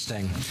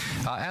interesting.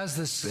 As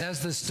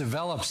this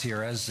develops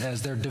here,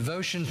 as their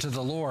devotion to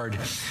the Lord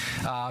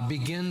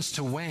begins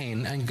to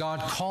wane, and God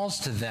calls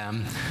to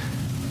them,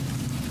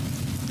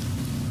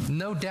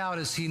 no doubt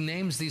as he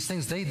names these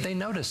things, they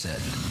notice it.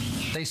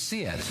 They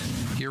see it.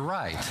 You're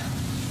right.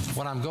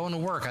 When I'm going to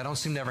work, I don't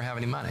seem to ever have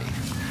any money.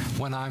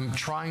 When I'm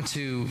trying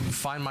to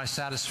find my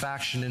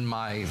satisfaction in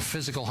my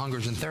physical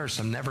hungers and thirsts,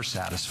 I'm never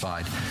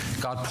satisfied.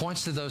 God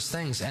points to those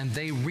things, and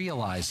they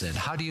realize it.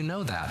 How do you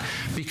know that?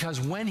 Because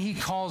when he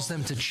calls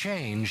them to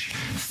change,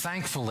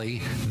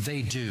 thankfully,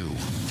 they do.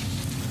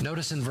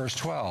 Notice in verse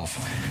 12.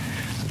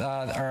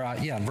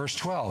 Verse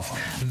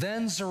 12.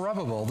 Then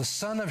Zerubbabel, the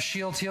son of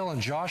Shealtiel, and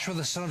Joshua,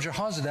 the son of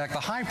Jehozadak, the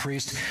high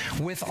priest,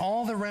 with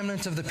all the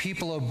remnant of the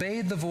people,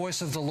 obeyed the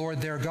voice of the Lord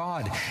their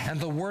God,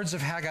 and the words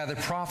of Haggai the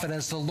prophet,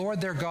 as the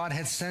Lord their God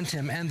had sent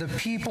him, and the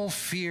people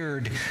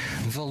feared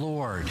the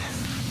Lord.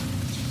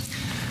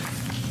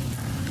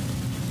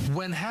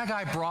 When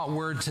Haggai brought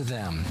word to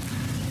them,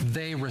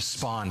 they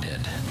responded.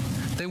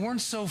 They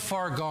weren't so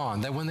far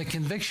gone that when the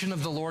conviction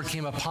of the Lord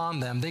came upon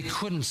them, they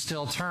couldn't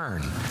still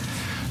turn.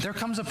 There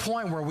comes a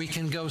point where we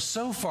can go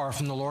so far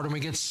from the Lord and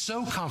we get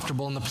so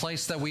comfortable in the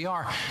place that we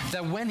are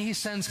that when he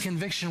sends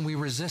conviction, we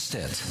resist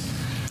it.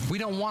 We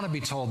don't want to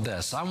be told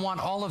this. I want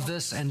all of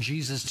this and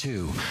Jesus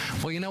too.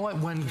 Well, you know what?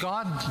 When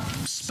God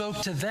spoke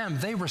to them,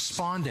 they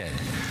responded.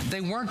 They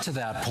weren't to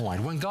that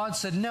point. When God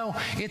said, no,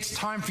 it's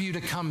time for you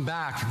to come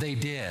back, they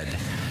did.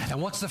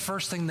 And what's the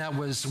first thing that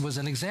was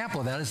an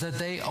example of that is that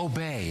they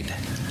obeyed.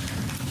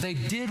 They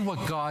did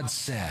what God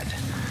said.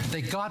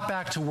 They got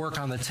back to work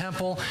on the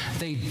temple.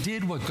 They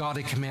did what God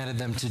had commanded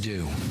them to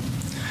do.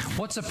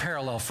 What's a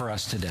parallel for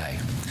us today?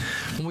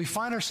 When we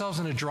find ourselves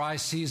in a dry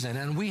season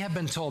and we have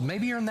been told,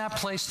 maybe you're in that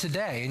place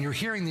today and you're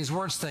hearing these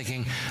words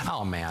thinking,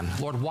 oh man,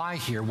 Lord, why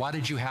here? Why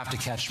did you have to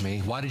catch me?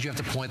 Why did you have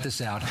to point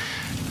this out?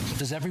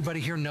 Does everybody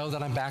here know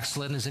that I'm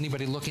backslidden? Is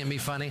anybody looking at me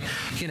funny?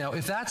 You know,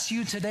 if that's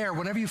you today or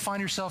whenever you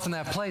find yourself in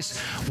that place,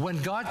 when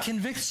God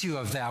convicts you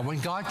of that, when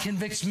God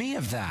convicts me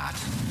of that,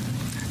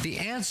 The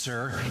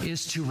answer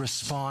is to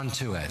respond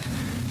to it.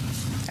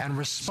 And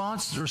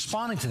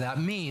responding to that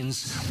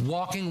means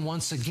walking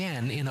once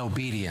again in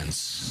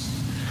obedience.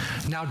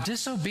 Now,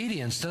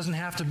 disobedience doesn't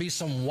have to be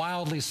some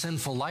wildly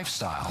sinful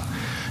lifestyle.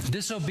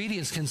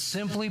 Disobedience can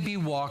simply be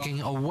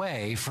walking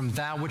away from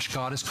that which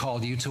God has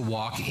called you to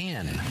walk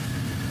in.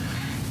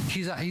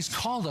 He's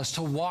called us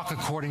to walk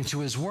according to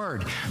His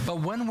Word.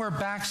 But when we're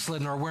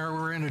backslidden or where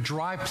we're in a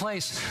dry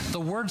place, the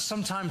Word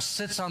sometimes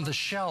sits on the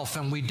shelf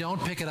and we don't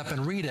pick it up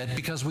and read it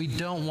because we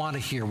don't want to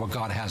hear what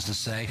God has to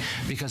say,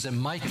 because it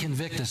might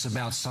convict us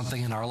about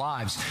something in our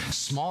lives,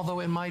 small though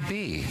it might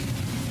be.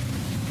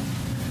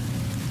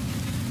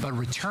 But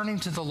returning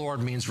to the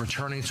Lord means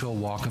returning to a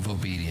walk of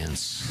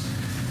obedience.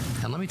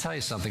 And let me tell you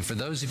something. For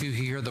those of you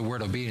who hear the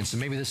word obedience, and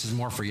maybe this is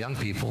more for young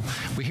people,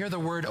 we hear the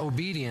word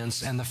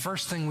obedience, and the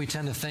first thing we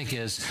tend to think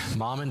is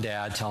mom and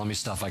dad telling me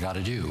stuff I got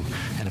to do.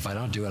 And if I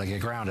don't do it, I get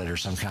grounded or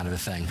some kind of a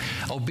thing.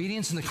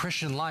 Obedience in the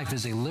Christian life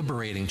is a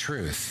liberating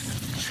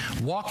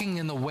truth. Walking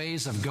in the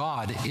ways of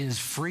God is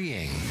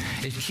freeing.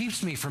 It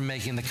keeps me from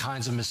making the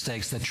kinds of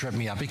mistakes that trip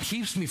me up. It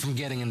keeps me from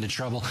getting into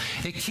trouble.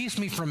 It keeps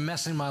me from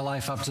messing my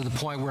life up to the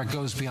point where it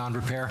goes beyond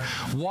repair.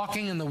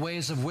 Walking in the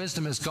ways of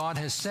wisdom, as God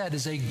has said,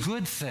 is a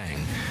good thing.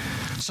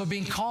 So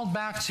being called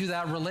back to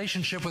that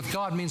relationship with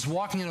God means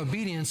walking in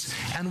obedience,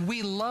 and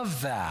we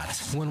love that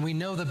when we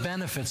know the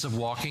benefits of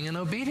walking in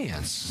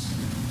obedience.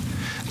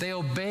 They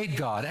obeyed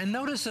God. And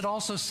notice it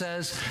also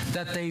says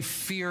that they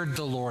feared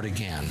the Lord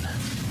again,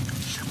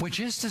 which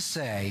is to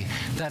say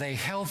that a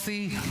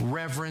healthy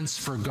reverence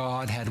for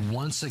God had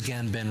once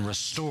again been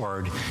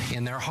restored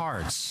in their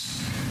hearts.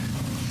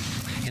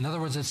 In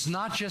other words, it's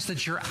not just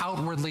that you're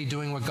outwardly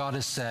doing what God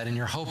has said and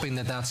you're hoping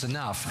that that's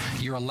enough.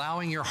 You're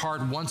allowing your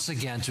heart once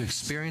again to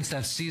experience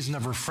that season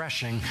of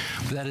refreshing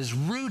that is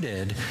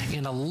rooted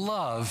in a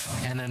love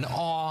and an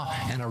awe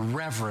and a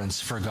reverence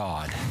for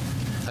God.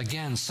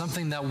 Again,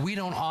 something that we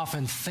don't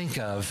often think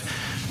of.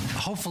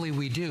 Hopefully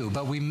we do,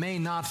 but we may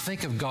not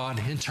think of God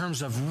in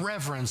terms of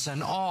reverence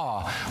and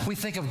awe. We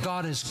think of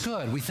God as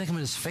good. We think of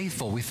Him as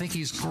faithful. We think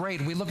He's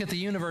great. We look at the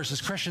universe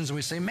as Christians and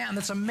we say, man,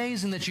 that's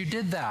amazing that you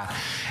did that.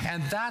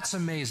 And that's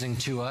amazing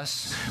to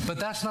us, but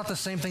that's not the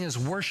same thing as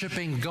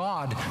worshiping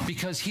God,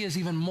 because He is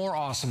even more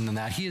awesome than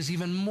that. He is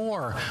even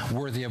more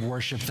worthy of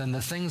worship than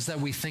the things that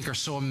we think are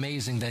so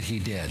amazing that He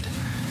did.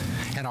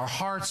 And our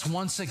hearts,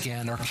 once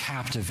again, are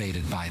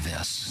captivated by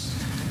this.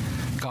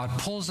 God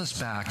pulls us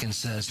back and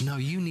says, no,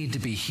 you need to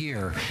be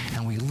here.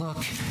 And we look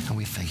and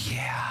we think,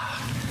 yeah,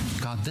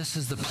 God, this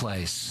is the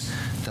place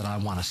that I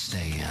want to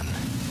stay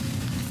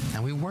in.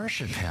 And we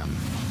worship Him.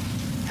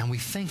 And we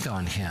think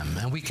on Him.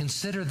 And we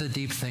consider the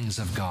deep things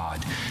of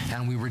God.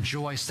 And we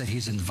rejoice that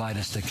He's invited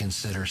us to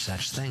consider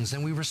such things.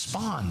 And we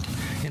respond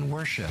in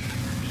worship.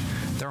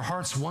 Their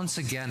hearts once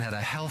again had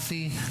a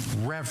healthy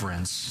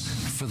reverence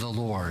for the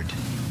Lord.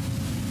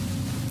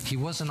 He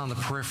wasn't on the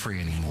periphery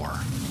anymore.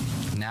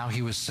 Now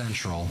He was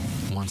central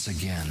once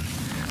again.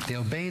 They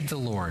obeyed the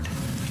Lord,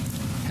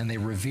 and they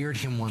revered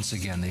Him once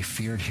again. They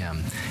feared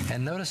Him.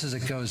 And notice as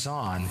it goes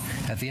on,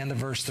 at the end of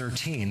verse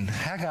 13,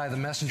 Haggai, the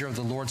messenger of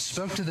the Lord,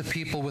 spoke to the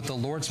people with the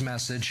Lord's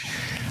message,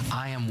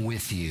 I am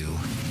with you,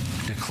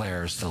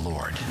 declares the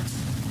Lord.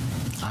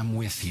 I'm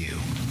with you.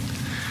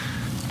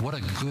 What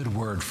a good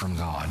word from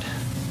God.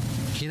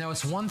 You know,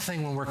 it's one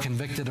thing when we're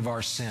convicted of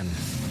our sin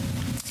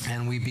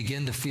and we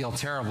begin to feel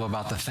terrible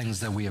about the things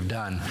that we have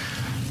done.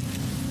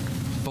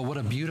 But what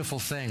a beautiful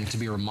thing to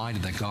be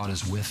reminded that God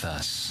is with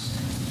us.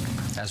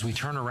 As we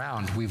turn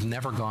around, we've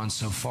never gone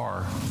so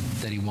far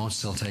that He won't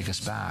still take us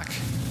back.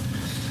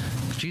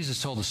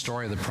 Jesus told the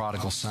story of the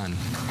prodigal son.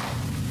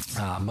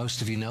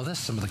 Most of you know this.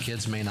 Some of the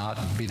kids may not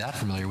be that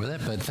familiar with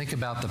it, but think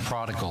about the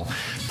prodigal.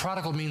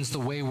 Prodigal means the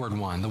wayward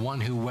one, the one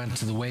who went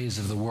to the ways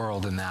of the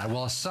world and that.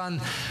 Well,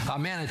 a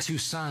man had two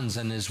sons,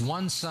 and his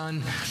one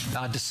son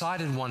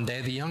decided one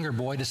day, the younger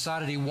boy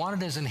decided he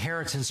wanted his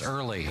inheritance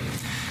early.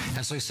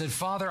 And so he said,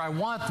 Father, I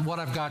want what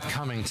I've got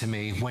coming to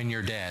me when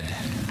you're dead.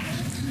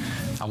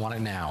 I want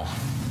it now.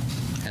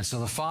 And so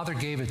the father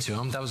gave it to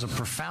him. That was a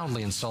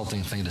profoundly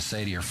insulting thing to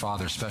say to your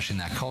father, especially in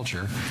that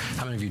culture.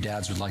 How many of you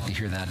dads would like to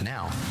hear that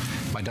now?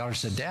 My daughter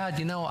said, Dad,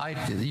 you know,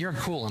 you're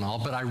cool and all,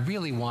 but I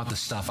really want the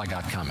stuff I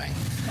got coming.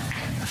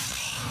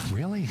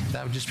 Really?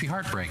 That would just be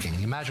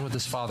heartbreaking. Imagine what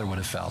this father would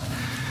have felt.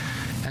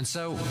 And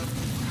so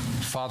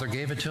father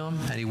gave it to him,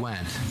 and he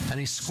went. And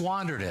he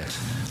squandered it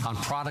on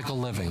prodigal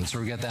living. So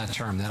we get that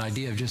term, that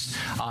idea of just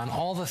on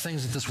all the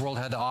things that this world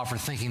had to offer,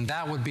 thinking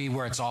that would be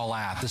where it's all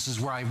at. This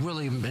is where I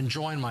really am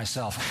enjoying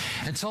myself.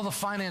 Until the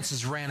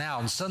finances ran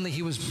out, and suddenly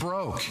he was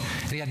broke.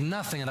 And he had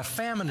nothing, and a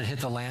famine had hit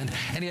the land,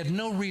 and he had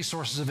no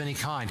resources of any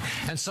kind.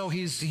 And so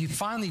he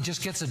finally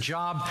just gets a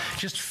job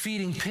just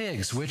feeding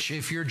pigs, which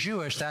if you're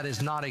Jewish, that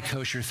is not a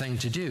kosher thing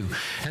to do.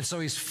 And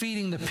so he's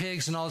feeding the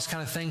pigs and all this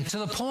kind of thing, to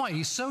the point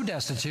he's so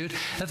destitute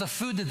that the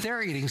food that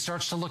they're eating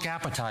starts to look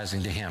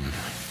appetizing to him.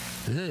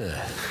 Ugh.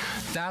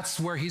 That's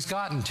where he's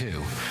gotten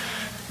to.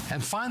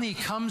 And finally, he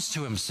comes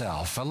to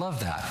himself. I love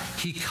that.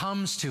 He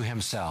comes to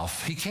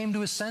himself. He came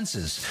to his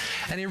senses.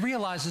 And he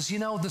realizes,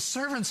 the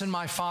servants in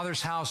my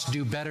Father's house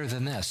do better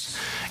than this.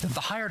 The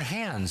hired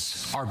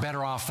hands are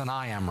better off than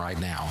I am right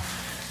now.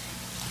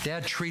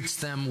 Dad treats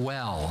them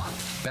well,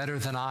 better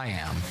than I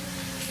am.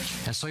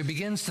 And so he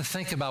begins to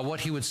think about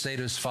what he would say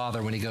to his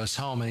father when he goes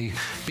home, and he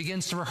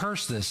begins to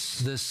rehearse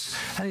this.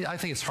 And I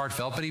think it's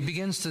heartfelt, but he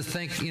begins to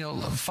think,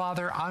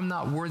 Father, I'm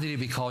not worthy to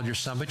be called your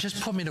son, but just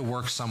put me to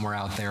work somewhere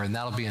out there, and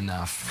that'll be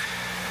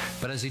enough.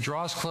 But as he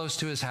draws close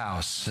to his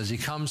house, as he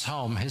comes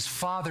home, his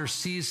father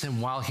sees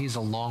him while he's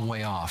a long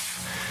way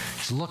off.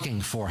 He's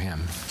looking for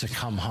him to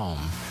come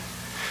home.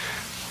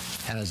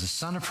 And as the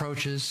son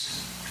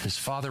approaches, his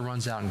father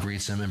runs out and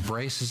greets him,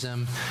 embraces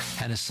him,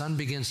 and his son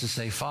begins to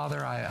say,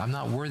 Father, I'm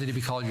not worthy to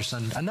be called your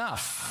son.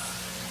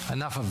 Enough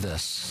of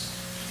this.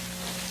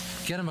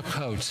 Get him a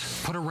coat,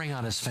 put a ring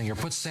on his finger,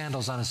 put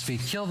sandals on his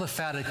feet, kill the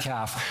fatted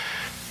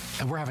calf,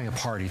 and we're having a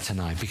party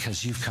tonight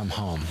because you've come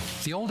home.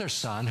 The older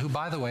son, who,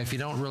 by the way, if you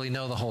don't really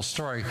know the whole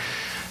story,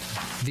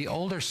 the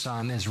older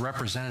son is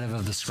representative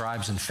of the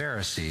scribes and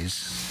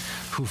Pharisees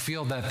who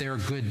feel that their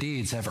good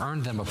deeds have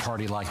earned them a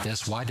party like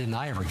this. Why didn't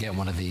I ever get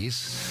one of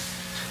these?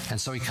 And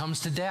so he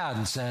comes to Dad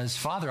and says,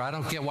 Father, I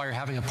don't get why you're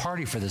having a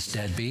party for this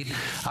deadbeat.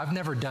 I've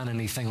never done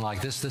anything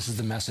like this. This is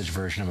the Message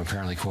version I'm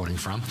apparently quoting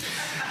from.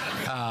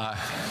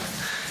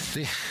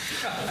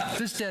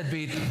 This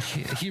deadbeat,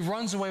 he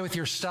runs away with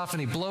your stuff and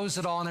he blows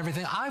it all and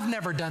everything. I've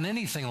never done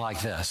anything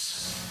like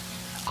this.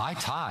 I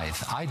tithe.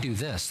 I do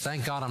this.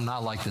 Thank God I'm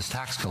not like this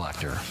tax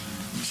collector.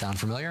 Sound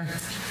familiar?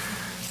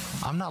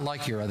 I'm not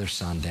like your other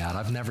son, Dad.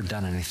 I've never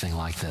done anything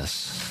like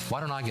this. Why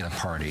don't I get a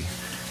party?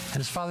 And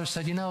his father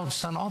said,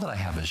 son, all that I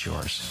have is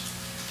yours.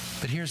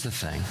 But here's the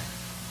thing.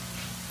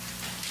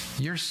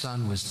 Your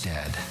son was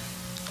dead,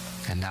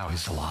 and now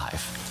he's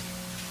alive.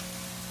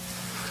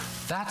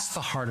 That's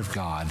the heart of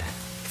God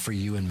for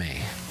you and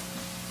me.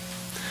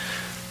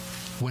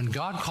 When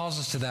God calls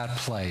us to that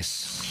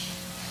place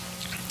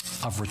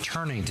of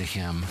returning to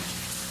him,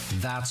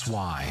 that's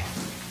why.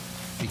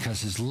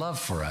 Because his love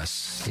for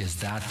us is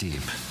that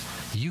deep.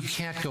 You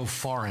can't go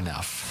far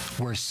enough.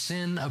 Where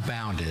sin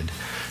abounded,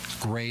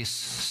 grace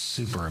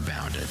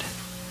superabounded.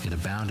 It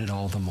abounded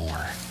all the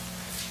more.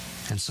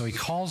 And so he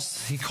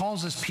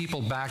calls his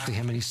people back to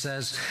him and he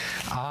says,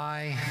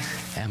 I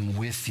am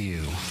with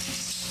you.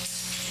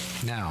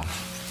 Now,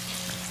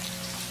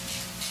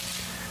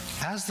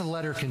 as the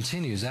letter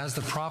continues, as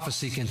the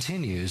prophecy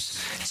continues,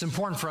 it's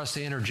important for us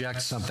to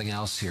interject something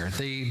else here.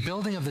 The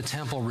building of the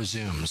temple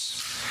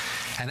resumes.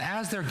 And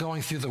as they're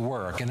going through the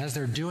work, and as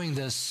they're doing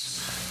this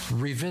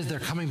they're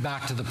coming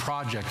back to the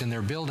project and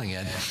they're building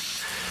it,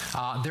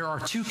 there are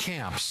two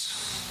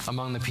camps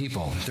among the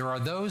people. There are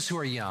those who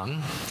are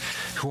young,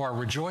 who are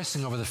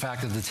rejoicing over the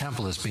fact that the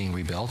temple is being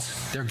rebuilt.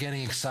 They're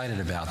getting excited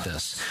about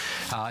this.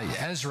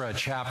 Ezra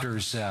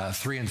chapters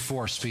 3 and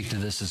 4 speak to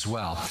this as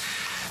well,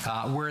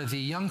 where the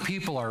young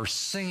people are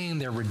singing,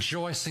 they're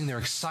rejoicing, they're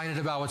excited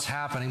about what's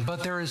happening,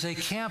 but there is a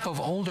camp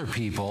of older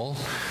people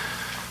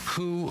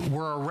who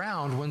were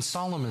around when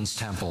Solomon's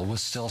temple was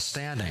still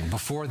standing,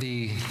 before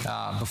they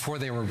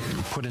were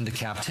put into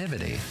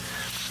captivity.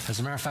 As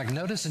a matter of fact,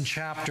 notice in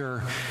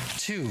chapter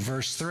 2,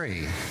 verse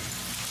 3,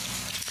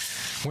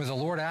 where the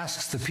Lord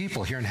asks the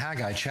people here in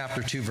Haggai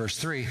chapter 2, verse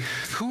 3,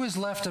 who is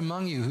left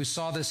among you who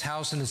saw this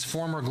house in its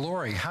former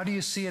glory? How do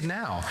you see it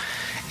now?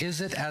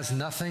 Is it as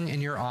nothing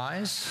in your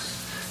eyes?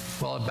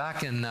 Well,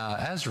 back in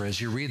Ezra, as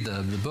you read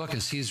the book,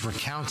 as he's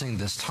recounting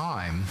this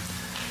time,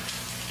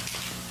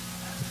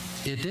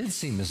 it did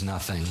seem as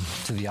nothing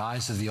to the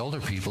eyes of the older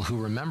people who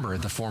remember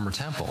the former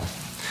temple.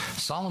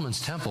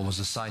 Solomon's temple was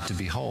a sight to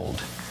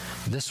behold.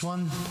 This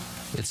one,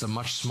 it's a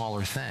much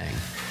smaller thing.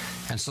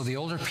 And so the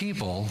older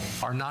people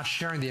are not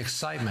sharing the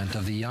excitement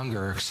of the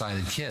younger,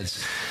 excited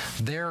kids.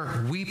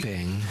 They're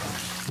weeping,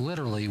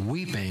 literally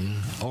weeping,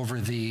 over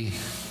the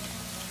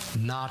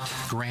not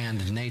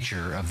grand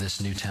nature of this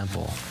new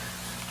temple.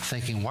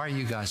 Thinking, why are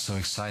you guys so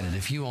excited?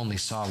 If you only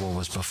saw what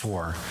was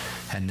before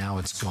and now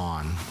it's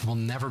gone, we'll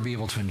never be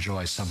able to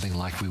enjoy something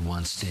like we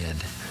once did.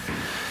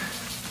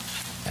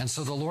 And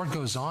so the Lord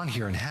goes on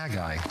here in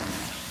Haggai,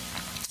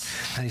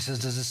 and he says,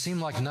 does it seem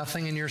like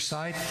nothing in your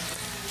sight?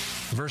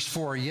 Verse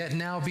 4, yet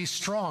now be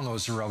strong, O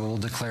Zerubbabel,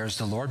 declares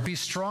the Lord. Be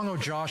strong, O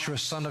Joshua,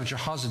 son of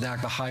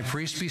Jehozadak, the high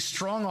priest. Be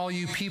strong, all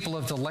you people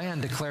of the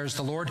land, declares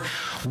the Lord.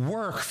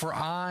 Work, for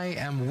I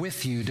am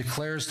with you,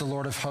 declares the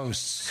Lord of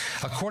hosts.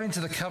 According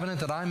to the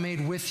covenant that I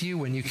made with you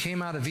when you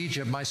came out of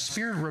Egypt, my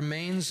spirit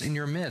remains in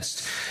your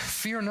midst.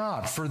 Fear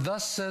not, for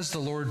thus says the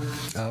Lord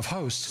of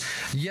hosts,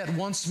 yet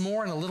once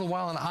more in a little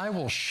while, and I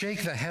will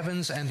shake the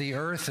heavens and the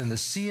earth and the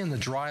sea and the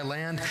dry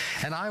land,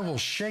 and I will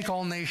shake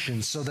all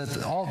nations so that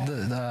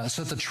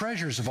so that the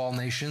treasures of all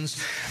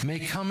nations may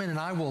come in, and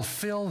I will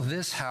fill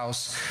this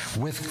house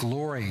with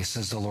glory,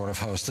 says the Lord of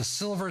hosts. The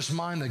silver is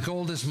mine, the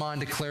gold is mine,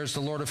 declares the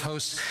Lord of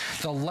hosts.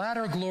 The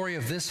latter glory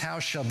of this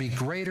house shall be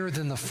greater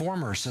than the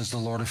former, says the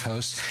Lord of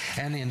hosts.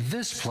 And in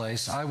this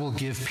place I will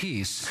give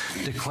peace,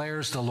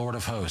 declares the Lord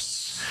of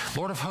hosts.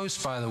 Lord of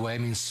hosts, by the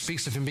way,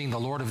 speaks of him being the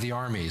Lord of the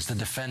armies, the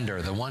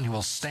defender, the one who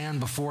will stand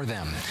before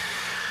them.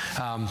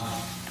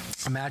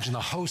 Imagine the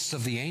hosts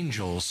of the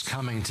angels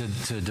coming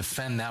to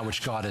defend that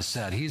which God has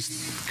said.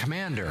 He's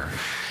commander,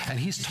 and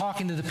he's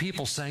talking to the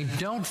people saying,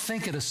 don't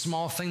think it a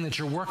small thing that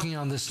you're working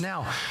on this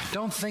now.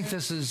 Don't think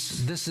this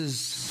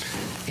is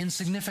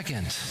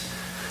insignificant.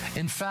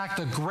 In fact,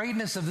 the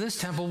greatness of this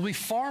temple will be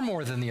far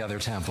more than the other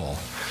temple.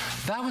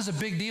 That was a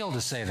big deal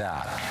to say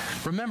that.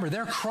 Remember,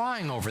 they're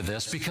crying over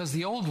this because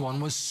the old one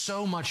was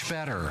so much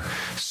better,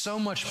 so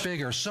much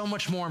bigger, so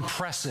much more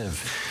impressive,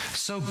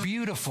 so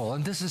beautiful,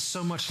 and this is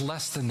so much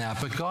less than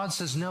that. But God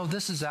says, no,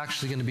 this is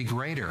actually going to be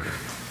greater.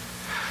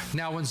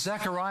 Now, when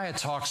Zechariah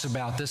talks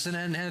about this,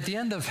 and at the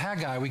end of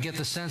Haggai, we get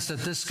the sense that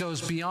this goes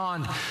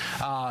beyond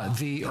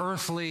the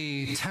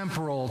earthly,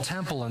 temporal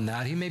temple in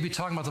that. He may be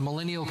talking about the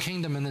millennial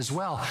kingdom in as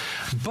well.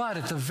 But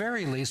at the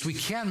very least, we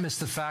can't miss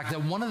the fact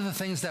that one of the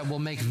things that will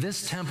make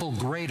this temple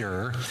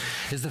greater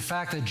is the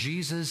fact that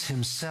Jesus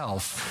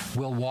himself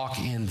will walk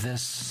in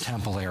this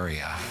temple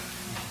area.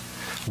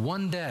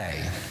 One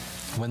day,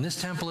 when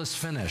this temple is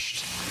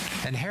finished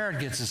and Herod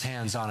gets his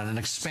hands on it and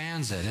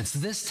expands it, it's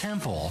this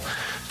temple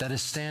that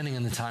is standing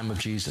in the time of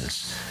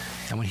Jesus.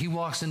 And when he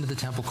walks into the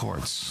temple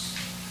courts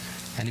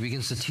and he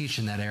begins to teach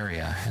in that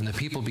area, and the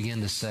people begin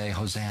to say,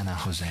 Hosanna,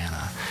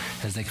 Hosanna,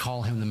 as they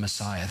call him the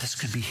Messiah, this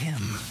could be him.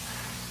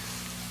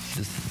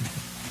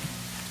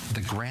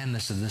 The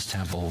grandness of this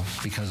temple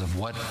because of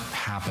what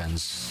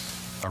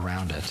happens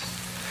around it.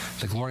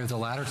 The glory of the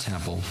latter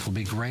temple will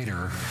be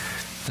greater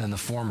than the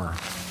former.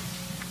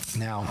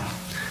 Now,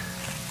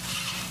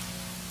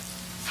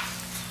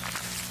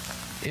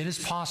 it is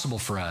possible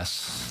for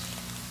us,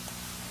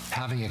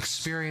 having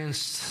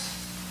experienced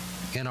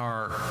in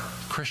our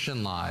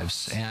Christian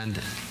lives and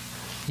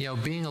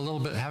having a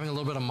little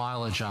bit of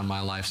mileage on my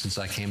life since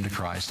I came to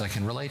Christ, I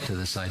can relate to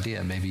this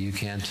idea. Maybe you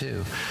can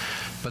too.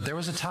 But there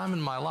was a time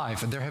in my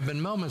life, and there have been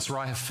moments where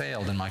I have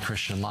failed in my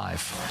Christian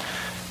life.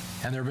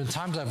 And there have been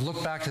times I've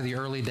looked back to the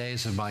early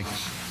days of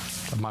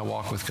my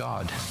walk with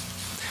God.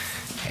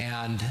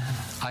 And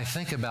I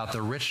think about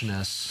the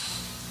richness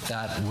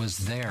that was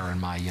there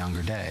in my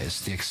younger days,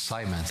 the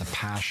excitement, the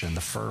passion,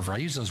 the fervor. I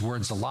use those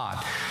words a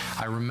lot.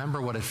 I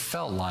remember what it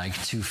felt like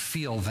to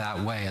feel that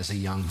way as a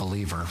young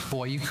believer.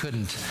 Boy, you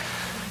couldn't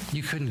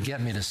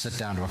get me to sit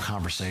down to a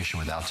conversation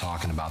without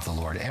talking about the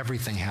Lord.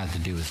 Everything had to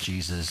do with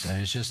Jesus.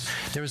 And it's just,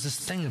 there was this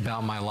thing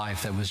about my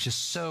life that was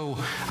just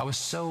I was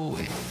so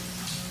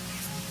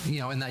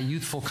in that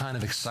youthful kind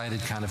of excited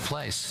kind of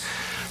place.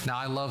 Now,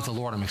 I love the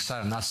Lord. I'm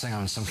excited. I'm not saying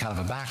I'm in some kind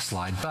of a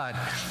backslide, but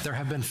there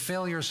have been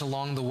failures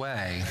along the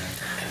way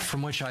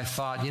from which I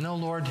thought,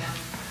 Lord,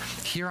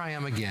 here I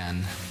am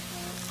again.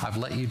 I've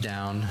let you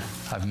down.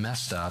 I've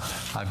messed up.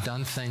 I've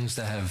done things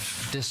that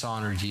have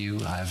dishonored you.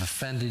 I've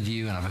offended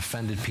you, and I've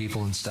offended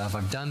people and stuff.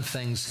 I've done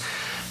things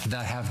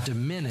that have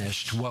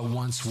diminished what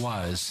once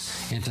was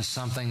into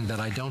something that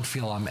I don't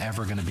feel I'm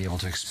ever going to be able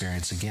to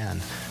experience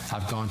again.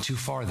 I've gone too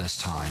far this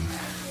time.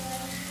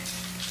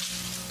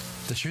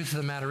 The truth of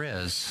the matter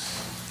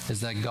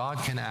is that God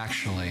can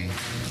actually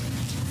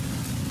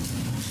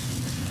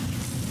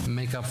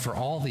make up for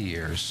all the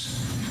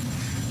years,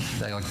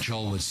 like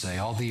Joel would say,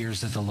 all the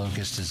years that the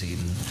locust has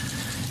eaten.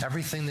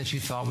 Everything that you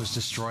thought was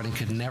destroyed and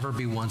could never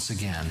be once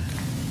again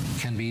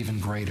can be even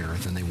greater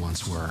than they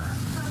once were.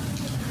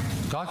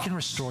 God can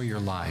restore your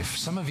life.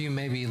 Some of you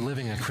may be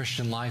living a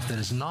Christian life that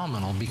is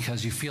nominal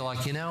because you feel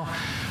like,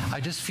 I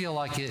just feel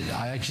like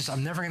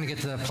I'm never going to get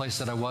to that place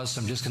that I was,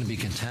 so I'm just going to be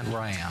content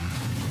where I am.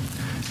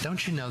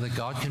 Don't you know that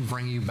God can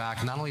bring you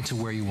back not only to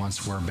where you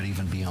once were, but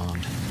even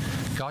beyond?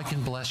 God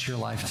can bless your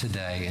life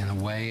today in a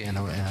way,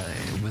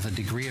 with a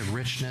degree of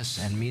richness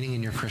and meaning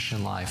in your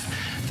Christian life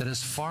that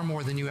is far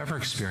more than you ever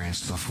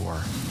experienced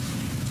before.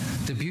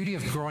 The beauty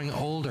of growing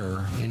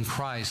older in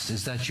Christ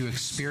is that you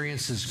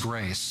experience His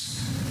grace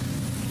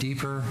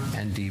deeper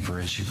and deeper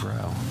as you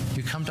grow.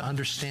 You come to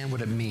understand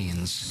what it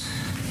means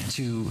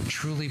to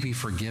truly be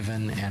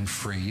forgiven and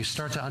free. You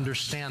start to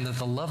understand that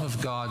the love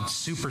of God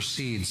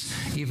supersedes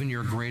even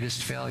your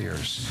greatest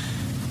failures.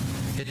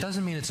 It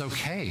doesn't mean it's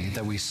okay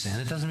that we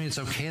sin. It doesn't mean it's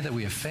okay that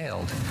we have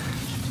failed.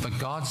 But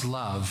God's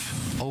love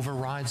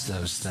overrides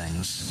those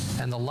things.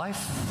 And the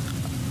life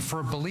for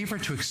a believer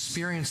to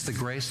experience the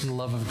grace and the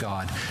love of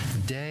God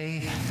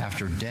day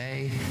after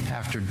day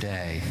after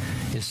day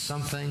is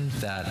something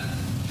that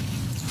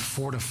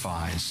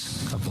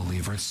fortifies a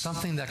believer. It's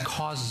something that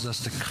causes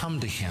us to come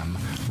to Him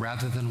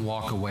rather than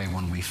walk away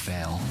when we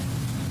fail.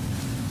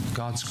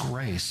 God's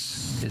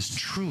grace is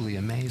truly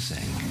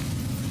amazing,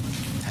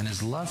 and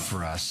His love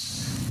for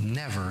us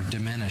never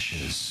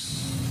diminishes.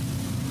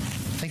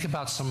 Think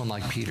about someone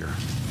like Peter.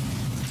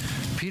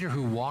 Peter,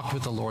 who walked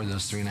with the Lord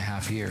those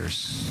 3.5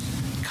 years,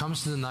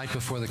 comes to the night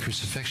before the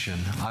crucifixion.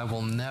 I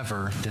will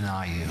never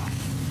deny you.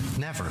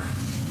 Never.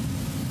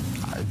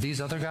 These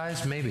other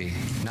guys, maybe,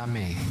 not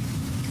me.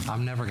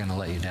 I'm never going to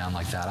let you down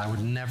like that. I would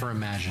never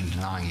imagine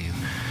denying you.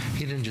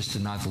 He didn't just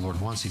deny the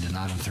Lord once, he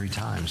denied him 3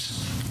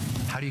 times.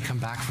 How do you come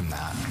back from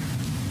that?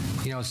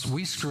 You know,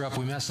 we screw up,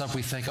 we mess up,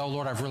 we think, oh,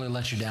 Lord, I've really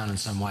let you down in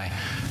some way.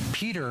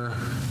 Peter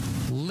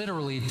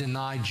literally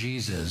denied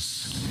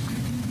Jesus,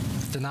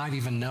 denied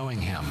even knowing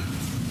him.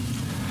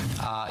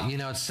 You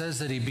know, it says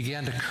that he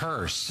began to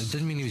curse. It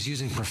didn't mean he was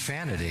using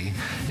profanity.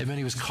 It meant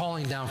he was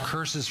calling down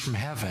curses from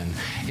heaven.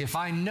 If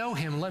I know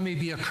him, let me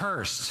be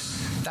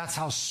accursed. That's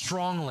how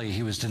strongly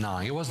he was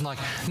denying. It wasn't like,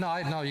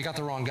 no, you got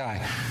the wrong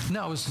guy.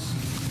 No, it was,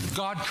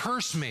 God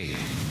curse me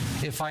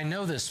if I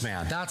know this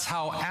man. That's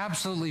how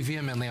absolutely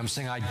vehemently I'm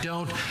saying I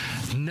don't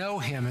know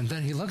him. And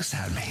then he looks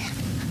at me.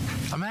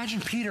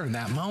 Imagine Peter in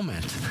that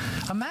moment.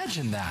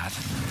 Imagine that.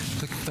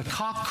 The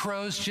cock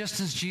crows just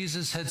as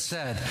Jesus had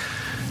said.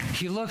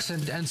 He looks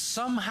and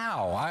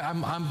somehow,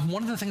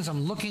 one of the things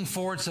I'm looking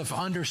forward to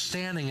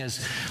understanding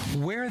is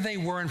where they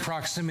were in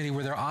proximity,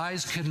 where their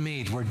eyes could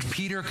meet, where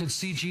Peter could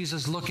see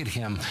Jesus look at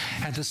him,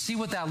 and to see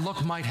what that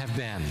look might have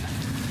been.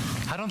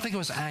 I don't think it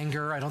was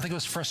anger. I don't think it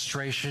was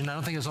frustration. I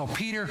don't think it was, oh,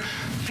 Peter,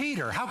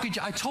 how could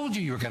you? I told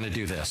you were going to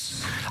do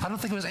this. I don't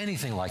think it was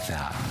anything like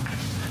that.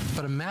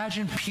 But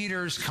imagine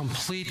Peter's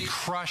complete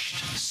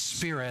crushed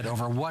spirit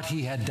over what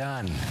he had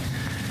done.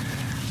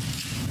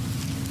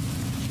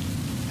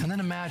 And then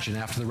imagine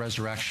after the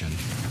resurrection,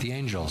 the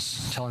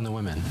angels telling the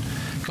women,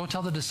 go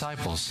tell the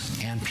disciples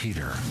and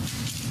Peter,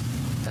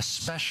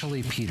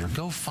 especially Peter,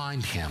 go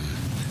find him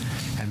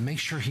and make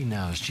sure he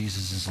knows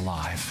Jesus is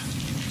alive.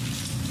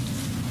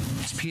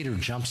 As Peter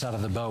jumps out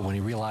of the boat when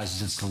he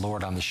realizes it's the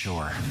Lord on the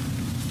shore.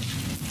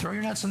 Throw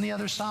your nets on the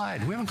other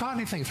side. We haven't caught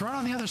anything. Throw it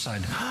on the other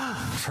side.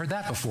 I've heard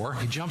that before.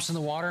 He jumps in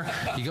the water.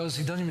 He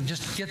doesn't even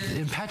just get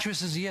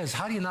impetuous as he is.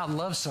 How do you not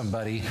love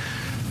somebody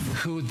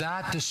who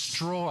that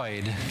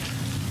destroyed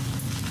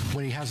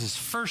when he has his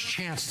first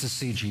chance to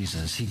see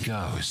Jesus? He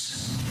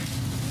goes.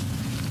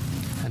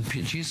 And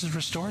Jesus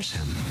restores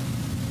him.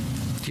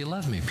 Do you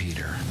love me,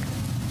 Peter?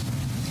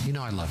 You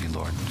know I love you,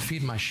 Lord.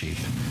 Feed my sheep.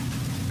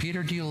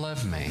 Peter, do you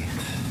love me?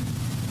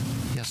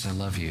 Yes, I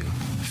love you.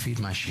 Feed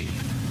my sheep.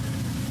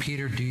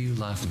 Peter, do you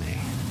love me?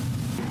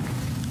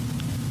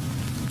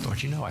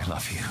 Lord, you know I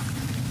love you.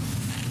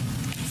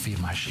 Feed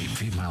my sheep,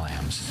 feed my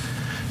lambs.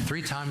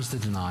 3 times the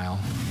denial,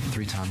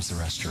 3 times the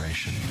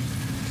restoration.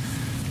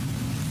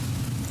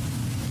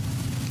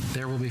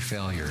 There will be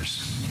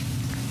failures,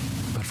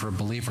 but for a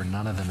believer,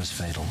 none of them is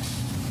fatal.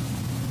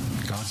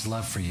 God's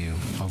love for you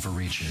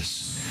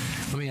overreaches.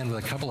 Let me end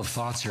with a couple of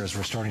thoughts here as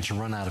we're starting to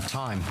run out of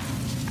time.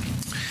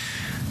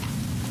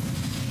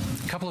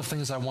 A couple of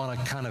things I want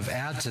to kind of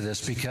add to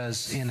this,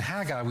 because in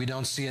Haggai we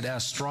don't see it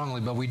as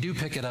strongly, but we do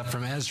pick it up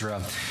from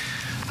Ezra.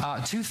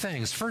 2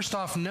 things. First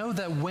off, know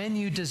that when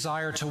you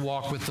desire to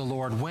walk with the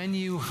Lord, when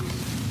you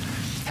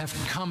have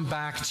come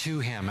back to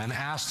him and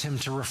asked him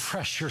to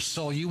refresh your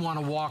soul, you want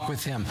to walk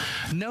with him,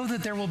 know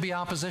that there will be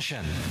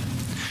opposition.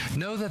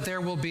 Know that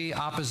there will be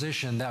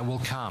opposition that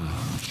will come.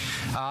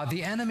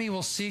 The enemy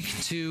will seek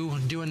to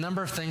do a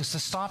number of things to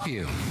stop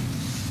you.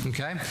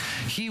 Okay?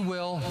 He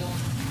will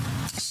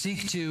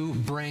seek to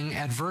bring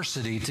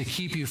adversity to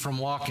keep you from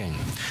walking.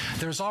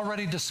 There's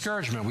already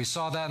discouragement. We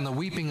saw that in the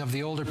weeping of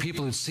the older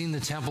people who'd seen the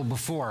temple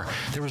before.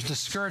 There was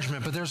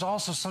discouragement, but there's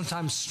also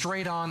sometimes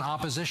straight-on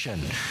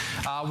opposition.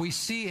 We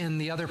see in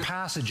the other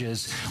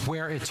passages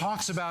where it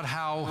talks about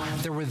how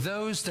there were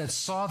those that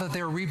saw that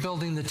they were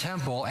rebuilding the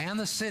temple and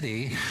the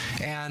city,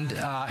 and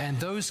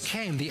those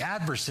came, the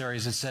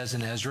adversaries, it says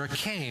in Ezra,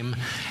 came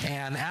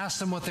and asked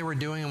them what they were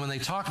doing, and when they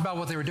talked about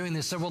what they were doing,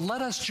 they said, well,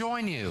 let us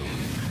join you.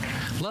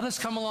 Let us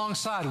come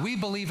alongside. We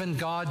believe in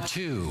God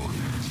too.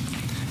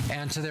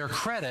 And to their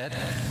credit,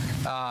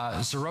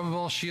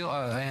 Zerubbabel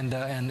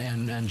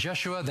and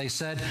Jeshua, they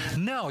said,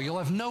 no, you'll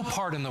have no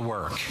part in the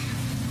work.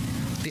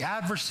 The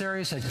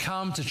adversaries had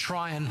come to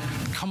try and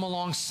come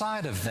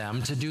alongside of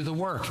them to do the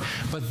work.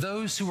 But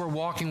those who were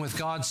walking with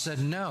God said,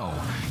 no,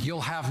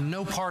 you'll have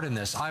no part in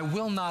this. I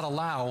will not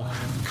allow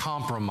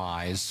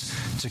compromise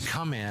to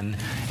come in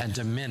and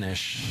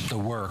diminish the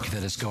work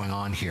that is going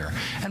on here.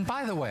 And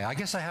by the way, I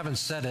guess I haven't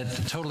said it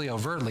totally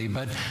overtly,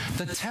 but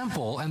the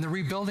temple and the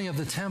rebuilding of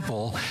the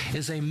temple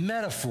is a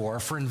metaphor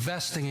for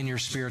investing in your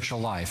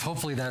spiritual life.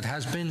 Hopefully that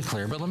has been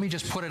clear, but let me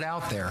just put it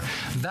out there.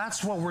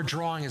 That's what we're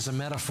drawing as a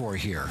metaphor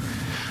here.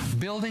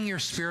 Building your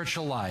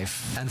spiritual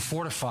life and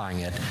fortifying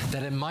it,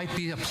 that it might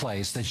be a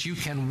place that you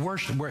can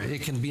worship, where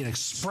it can be an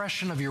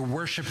expression of your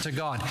worship to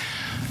God.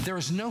 There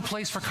is no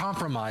place for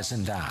compromise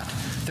in that.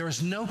 There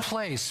is no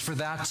place for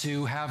that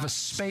to have a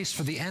space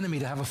for the enemy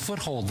to have a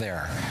foothold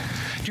there.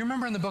 Do you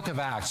remember in the book of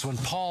Acts when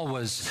Paul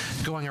was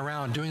going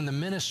around doing the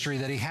ministry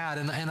that he had,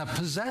 and a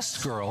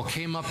possessed girl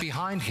came up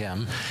behind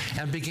him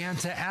and began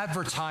to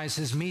advertise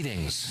his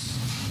meetings?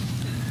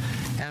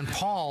 And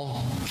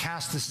Paul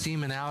cast this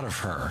demon out of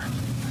her.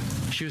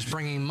 She was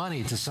bringing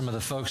money to some of the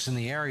folks in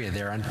the area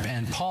there,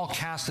 and Paul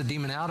cast a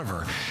demon out of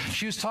her.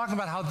 She was talking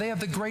about how they have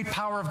the great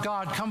power of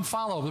God. Come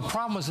follow. The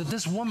problem was that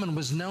this woman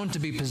was known to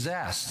be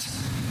possessed.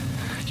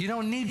 You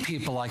don't need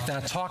people like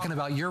that talking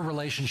about your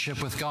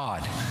relationship with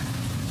God.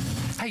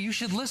 Hey, you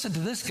should listen to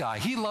this guy.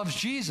 He loves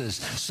Jesus,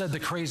 said the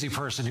crazy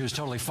person who's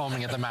totally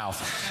foaming at the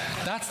mouth.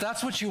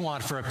 That's what you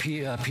want for a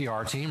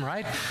PR team,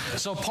 right?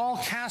 So Paul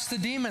cast the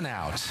demon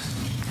out.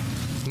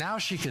 Now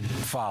she could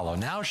follow.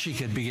 Now she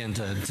could begin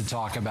to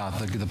talk about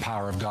the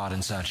power of God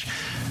and such.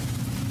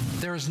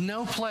 There is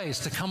no place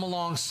to come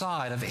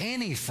alongside of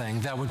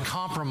anything that would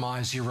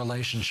compromise your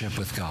relationship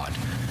with God,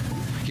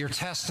 your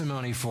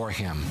testimony for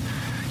Him,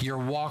 your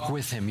walk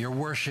with Him, your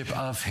worship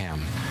of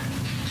Him.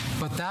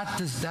 But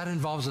that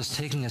involves us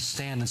taking a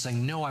stand and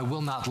saying, no, I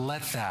will not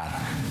let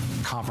that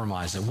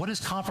compromise it. What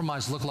does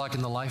compromise look like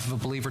in the life of a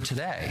believer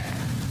today?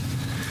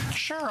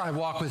 Sure, I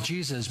walk with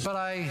Jesus, but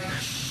I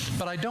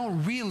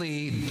don't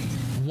really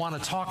want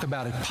to talk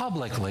about it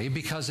publicly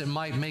because it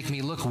might make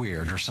me look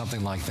weird or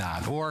something like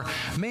that. Or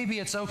maybe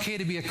it's okay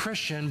to be a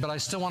Christian, but I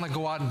still want to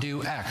go out and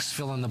do X,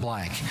 fill in the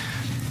blank.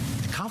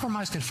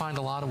 Compromise can find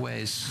a lot of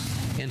ways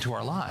into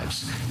our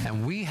lives,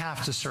 and we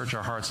have to search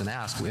our hearts and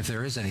ask if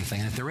there is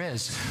anything. And if there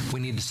is, we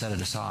need to set it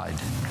aside,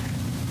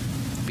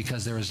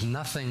 because there is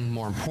nothing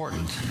more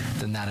important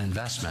than that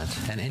investment,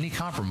 and any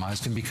compromise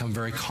can become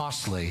very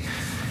costly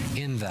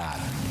in that.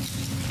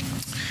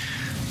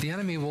 The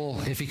enemy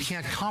will, if he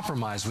can't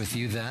compromise with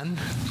you, then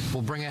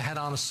will bring a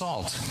head-on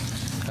assault.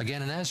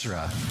 Again in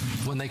Ezra,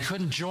 when they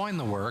couldn't join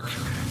the work,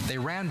 they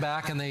ran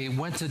back and they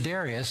went to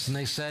Darius and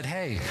they said,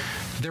 hey,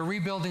 they're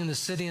rebuilding the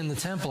city and the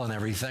temple and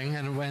everything,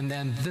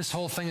 and this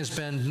whole thing has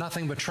been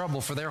nothing but trouble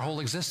for their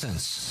whole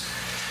existence.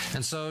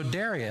 And so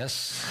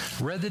Darius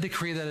read the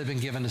decree that had been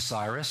given to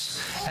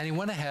Cyrus, and he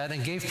went ahead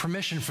and gave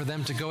permission for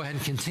them to go ahead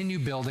and continue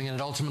building, and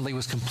it ultimately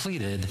was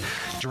completed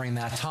during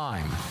that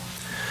time.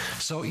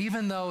 So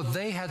even though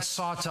they had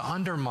sought to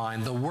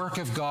undermine the work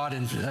of God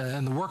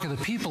and the work of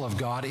the people of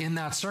God in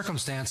that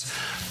circumstance,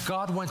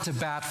 God went to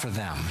bat for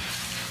them.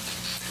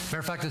 Matter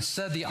of fact, it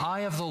said the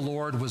eye of the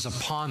Lord was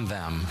upon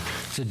them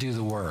to do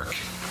the work.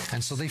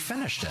 And so they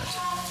finished it.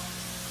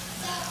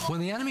 When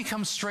the enemy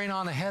comes straight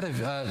on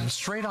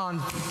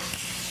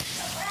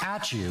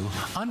at you,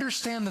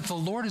 understand that the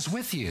Lord is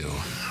with you.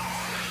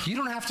 You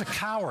don't have to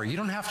cower. You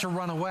don't have to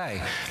run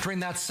away.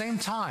 During that same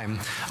time,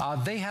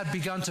 they had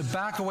begun to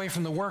back away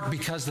from the work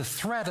because the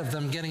threat of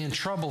them getting in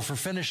trouble for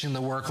finishing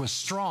the work was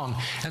strong.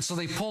 And so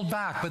they pulled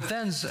back. But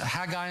then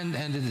Haggai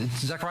and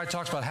Zechariah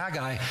talks about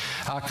Haggai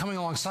coming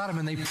alongside them,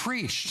 and they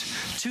preached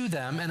to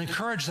them and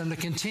encouraged them to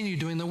continue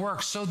doing the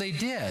work. So they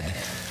did.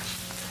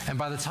 And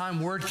by the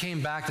time word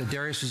came back that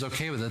Darius was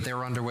okay with it, they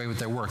were underway with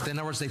their work. In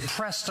other words, they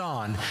pressed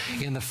on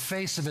in the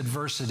face of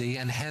adversity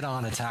and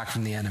head-on attack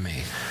from the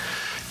enemy.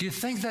 Do you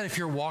think that if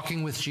you're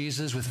walking with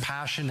Jesus with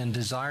passion and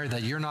desire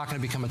that you're not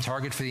going to become a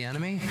target for the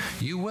enemy?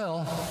 You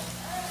will.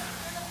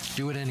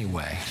 Do it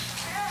anyway.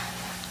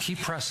 Keep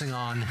pressing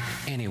on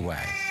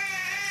anyway.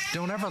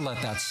 Don't ever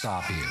let that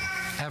stop you,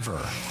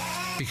 ever.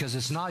 Because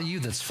it's not you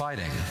that's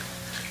fighting.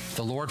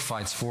 The Lord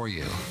fights for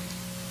you.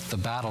 The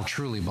battle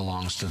truly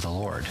belongs to the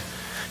Lord.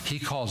 He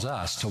calls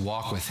us to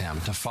walk with Him,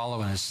 to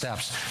follow in His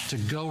steps, to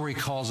go where He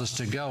calls us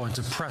to go, and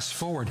to press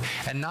forward,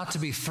 and not to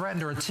be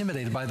threatened or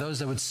intimidated by those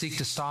that would seek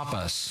to stop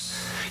us.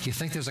 You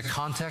think there's a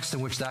context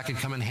in which that could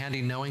come in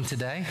handy knowing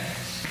today?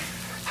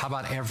 How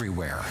about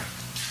everywhere?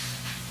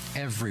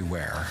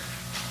 Everywhere.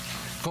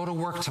 Go to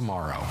work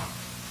tomorrow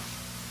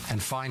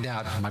and find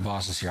out, my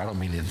boss is here, I don't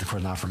mean it, of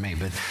course not for me,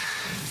 but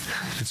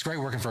it's great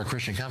working for a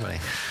Christian company.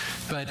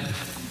 But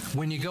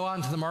when you go out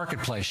into the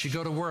marketplace, you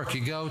go to work,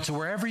 you go to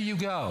wherever you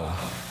go,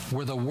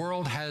 where the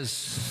world has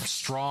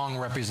strong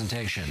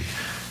representation,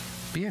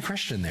 be a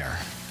Christian there.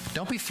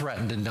 Don't be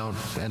threatened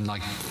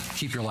and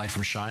keep your light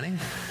from shining.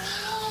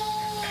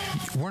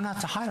 We're not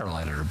to hide our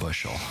light under a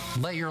bushel.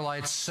 Let your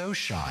light so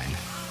shine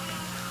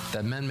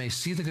that men may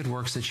see the good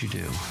works that you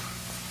do,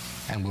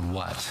 and would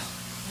what?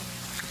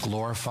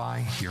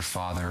 Glorify your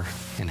Father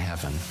in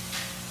heaven.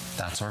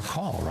 That's our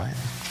call, right?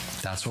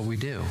 That's what we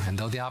do. And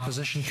though the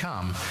opposition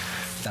come,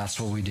 that's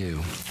what we do.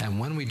 And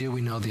when we do,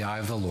 we know the eye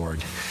of the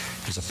Lord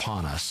is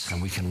upon us,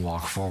 and we can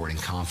walk forward in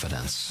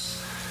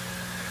confidence.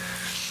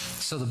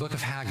 So the book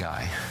of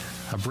Haggai,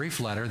 a brief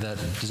letter that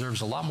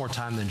deserves a lot more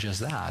time than just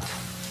that.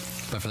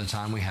 But for the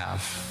time we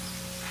have,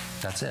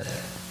 that's it.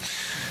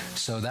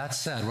 So that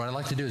said, what I'd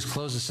like to do is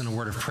close this in a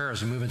word of prayer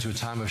as we move into a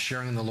time of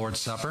sharing the Lord's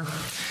Supper.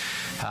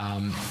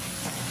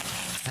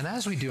 And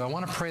as we do, I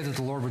want to pray that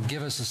the Lord would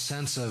give us a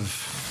sense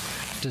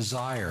of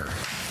desire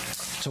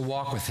to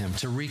walk with Him,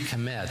 to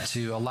recommit,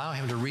 to allow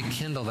Him to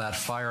rekindle that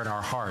fire in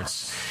our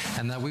hearts,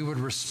 and that we would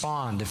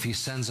respond if He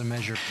sends a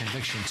measure of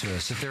conviction to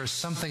us. If there is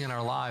something in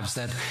our lives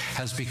that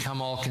has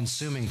become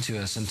all-consuming to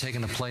us and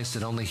taken a place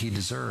that only He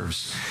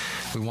deserves,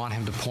 we want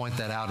Him to point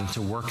that out and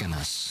to work in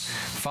us.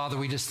 Father,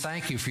 we just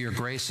thank You for Your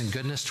grace and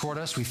goodness toward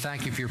us. We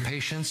thank You for Your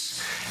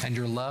patience and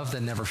Your love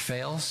that never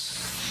fails.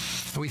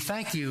 And we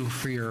thank You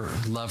for Your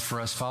love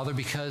for us, Father,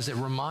 because it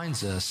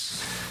reminds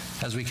us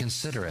as we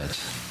consider it,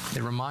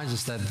 it reminds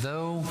us that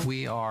though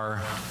we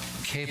are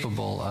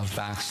capable of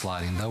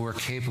backsliding, though we're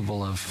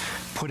capable of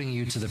putting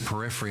you to the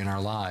periphery in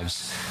our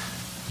lives,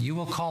 you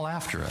will call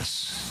after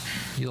us.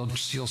 You'll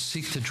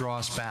seek to draw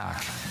us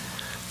back.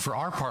 For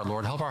our part,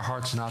 Lord, help our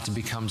hearts not to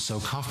become so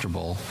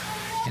comfortable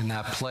in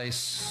that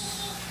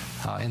place,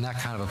 in that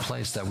kind of a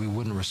place that we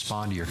wouldn't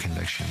respond to your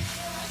conviction.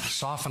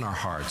 Soften our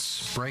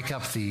hearts. Break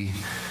up the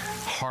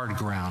hard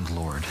ground,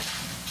 Lord.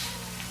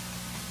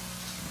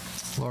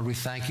 Lord, we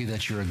thank you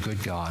that you're a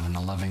good God and a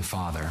loving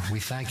Father. We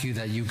thank you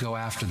that you go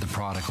after the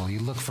prodigal. You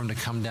look for him to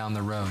come down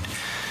the road.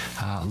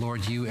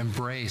 Lord, you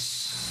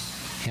embrace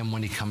him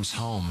when he comes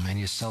home and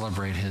you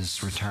celebrate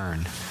his return.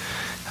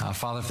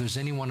 Father, if there's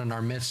anyone in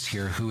our midst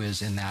here who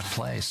is in that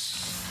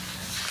place,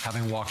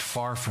 having walked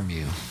far from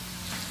you,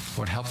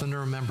 Lord, help them to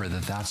remember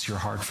that that's your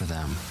heart for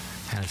them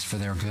and it's for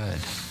their good.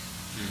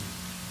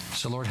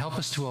 So, Lord, help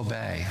us to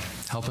obey.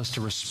 Help us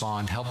to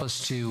respond. Help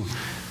us to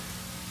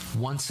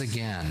once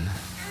again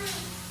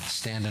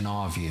stand in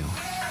awe of you,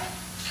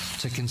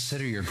 to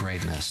consider your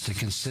greatness, to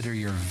consider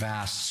your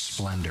vast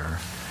splendor,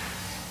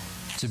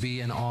 to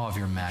be in awe of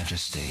your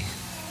majesty,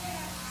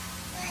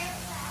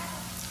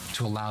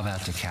 to allow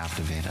that to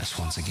captivate us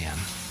once again.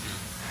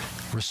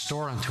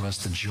 Restore unto us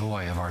the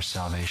joy of our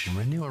salvation.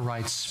 Renew a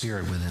right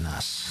spirit within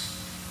us,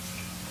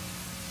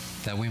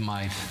 that we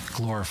might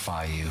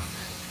glorify you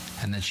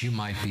and that you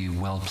might be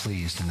well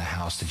pleased in the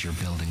house that you're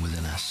building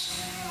within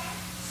us.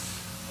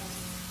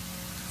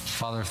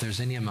 Father, if there's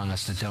any among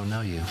us that don't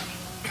know you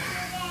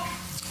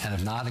and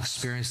have not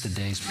experienced a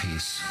day's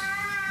peace,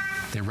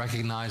 they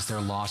recognize their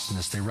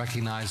lostness. They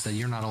recognize that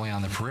you're not only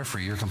on the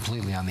periphery, you're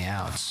completely on the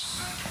outs.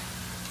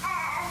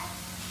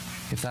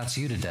 If that's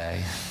you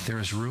today, there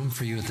is room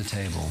for you at the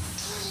table.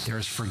 There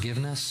is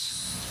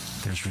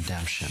forgiveness, there's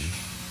redemption,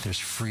 there's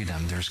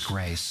freedom, there's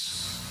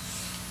grace.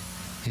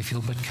 If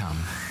you'll but come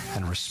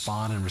and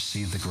respond and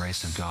receive the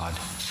grace of God.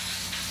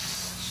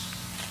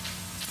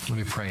 Let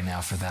me pray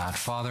now for that.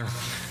 Father,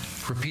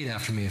 repeat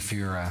after me if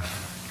you're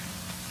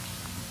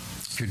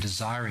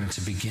desiring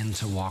to begin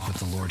to walk with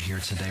the Lord here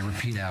today.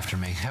 Repeat after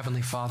me.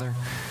 Heavenly Father,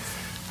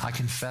 I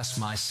confess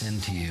my sin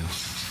to you.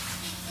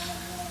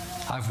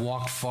 I've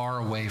walked far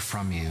away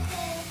from you.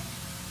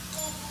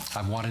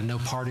 I've wanted no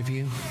part of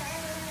you.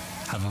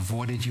 I've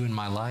avoided you in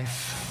my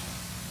life.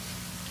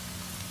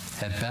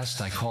 At best,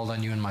 I called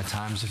on you in my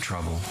times of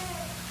trouble,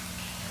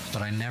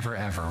 but I never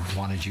ever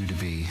wanted you to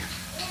be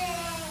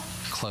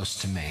close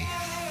to me.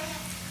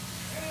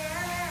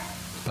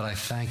 But I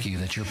thank you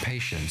that your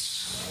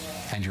patience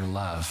and your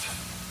love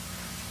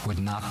would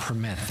not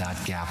permit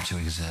that gap to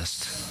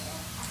exist.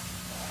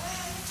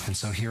 And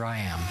so here I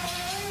am,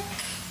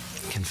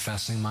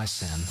 confessing my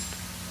sin.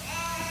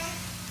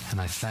 And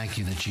I thank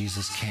you that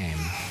Jesus came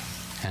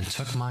and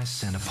took my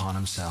sin upon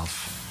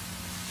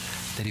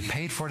himself, that he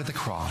paid for it at the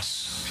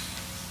cross,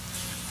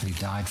 that he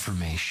died for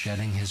me,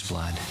 shedding his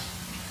blood,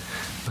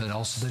 but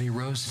also that he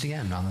rose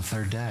again on the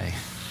third day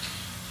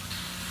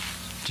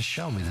to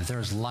show me that there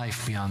is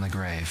life beyond the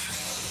grave,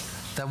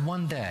 that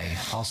one day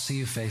I'll see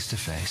you face to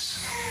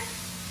face.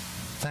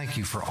 Thank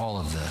you for all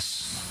of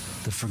this,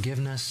 the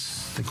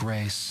forgiveness, the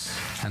grace,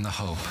 and the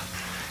hope.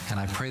 And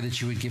I pray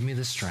that you would give me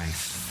the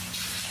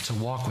strength to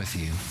walk with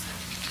you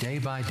day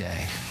by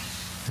day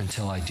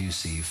until I do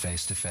see you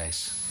face to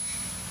face.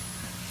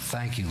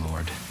 Thank you,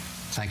 Lord.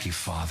 Thank you,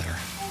 Father.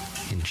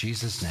 In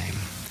Jesus' name,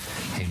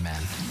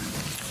 amen.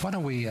 Why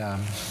don't we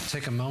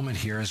take a moment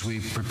here as we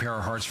prepare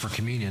our hearts for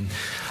communion.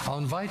 I'll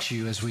invite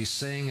you as we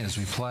sing, as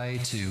we play,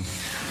 to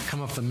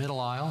come up the middle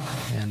aisle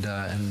and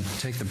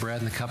take the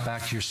bread and the cup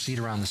back to your seat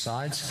around the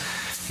sides.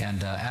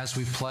 And as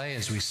we play,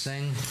 as we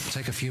sing,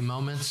 take a few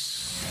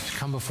moments to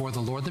come before the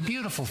Lord. The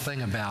beautiful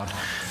thing about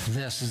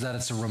this is that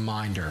it's a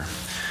reminder.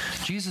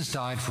 Jesus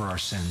died for our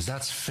sins.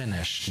 That's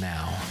finished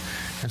now.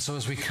 And so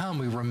as we come,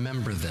 we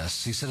remember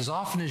this. He said, as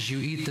often as you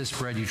eat this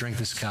bread, you drink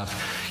this cup,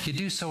 you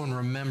do so in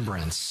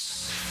remembrance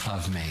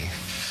of me.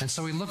 And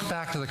so we look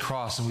back to the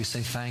cross and we say,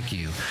 thank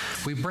you.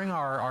 We bring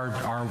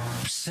our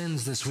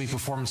sins this week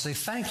before him and say,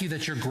 thank you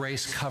that your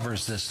grace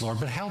covers this, Lord,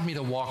 but help me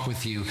to walk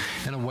with you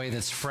in a way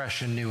that's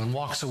fresh and new and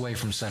walks away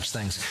from such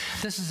things.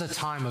 This is a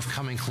time of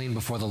coming clean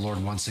before the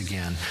Lord once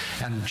again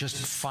and just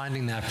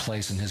finding that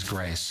place in his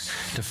grace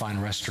to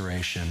find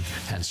restoration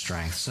and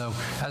strength. So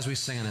as we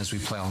sing and as we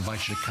play, I'll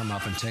invite you to come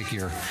up and take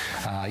your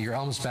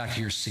elements back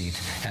to your seat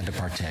and to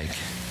partake.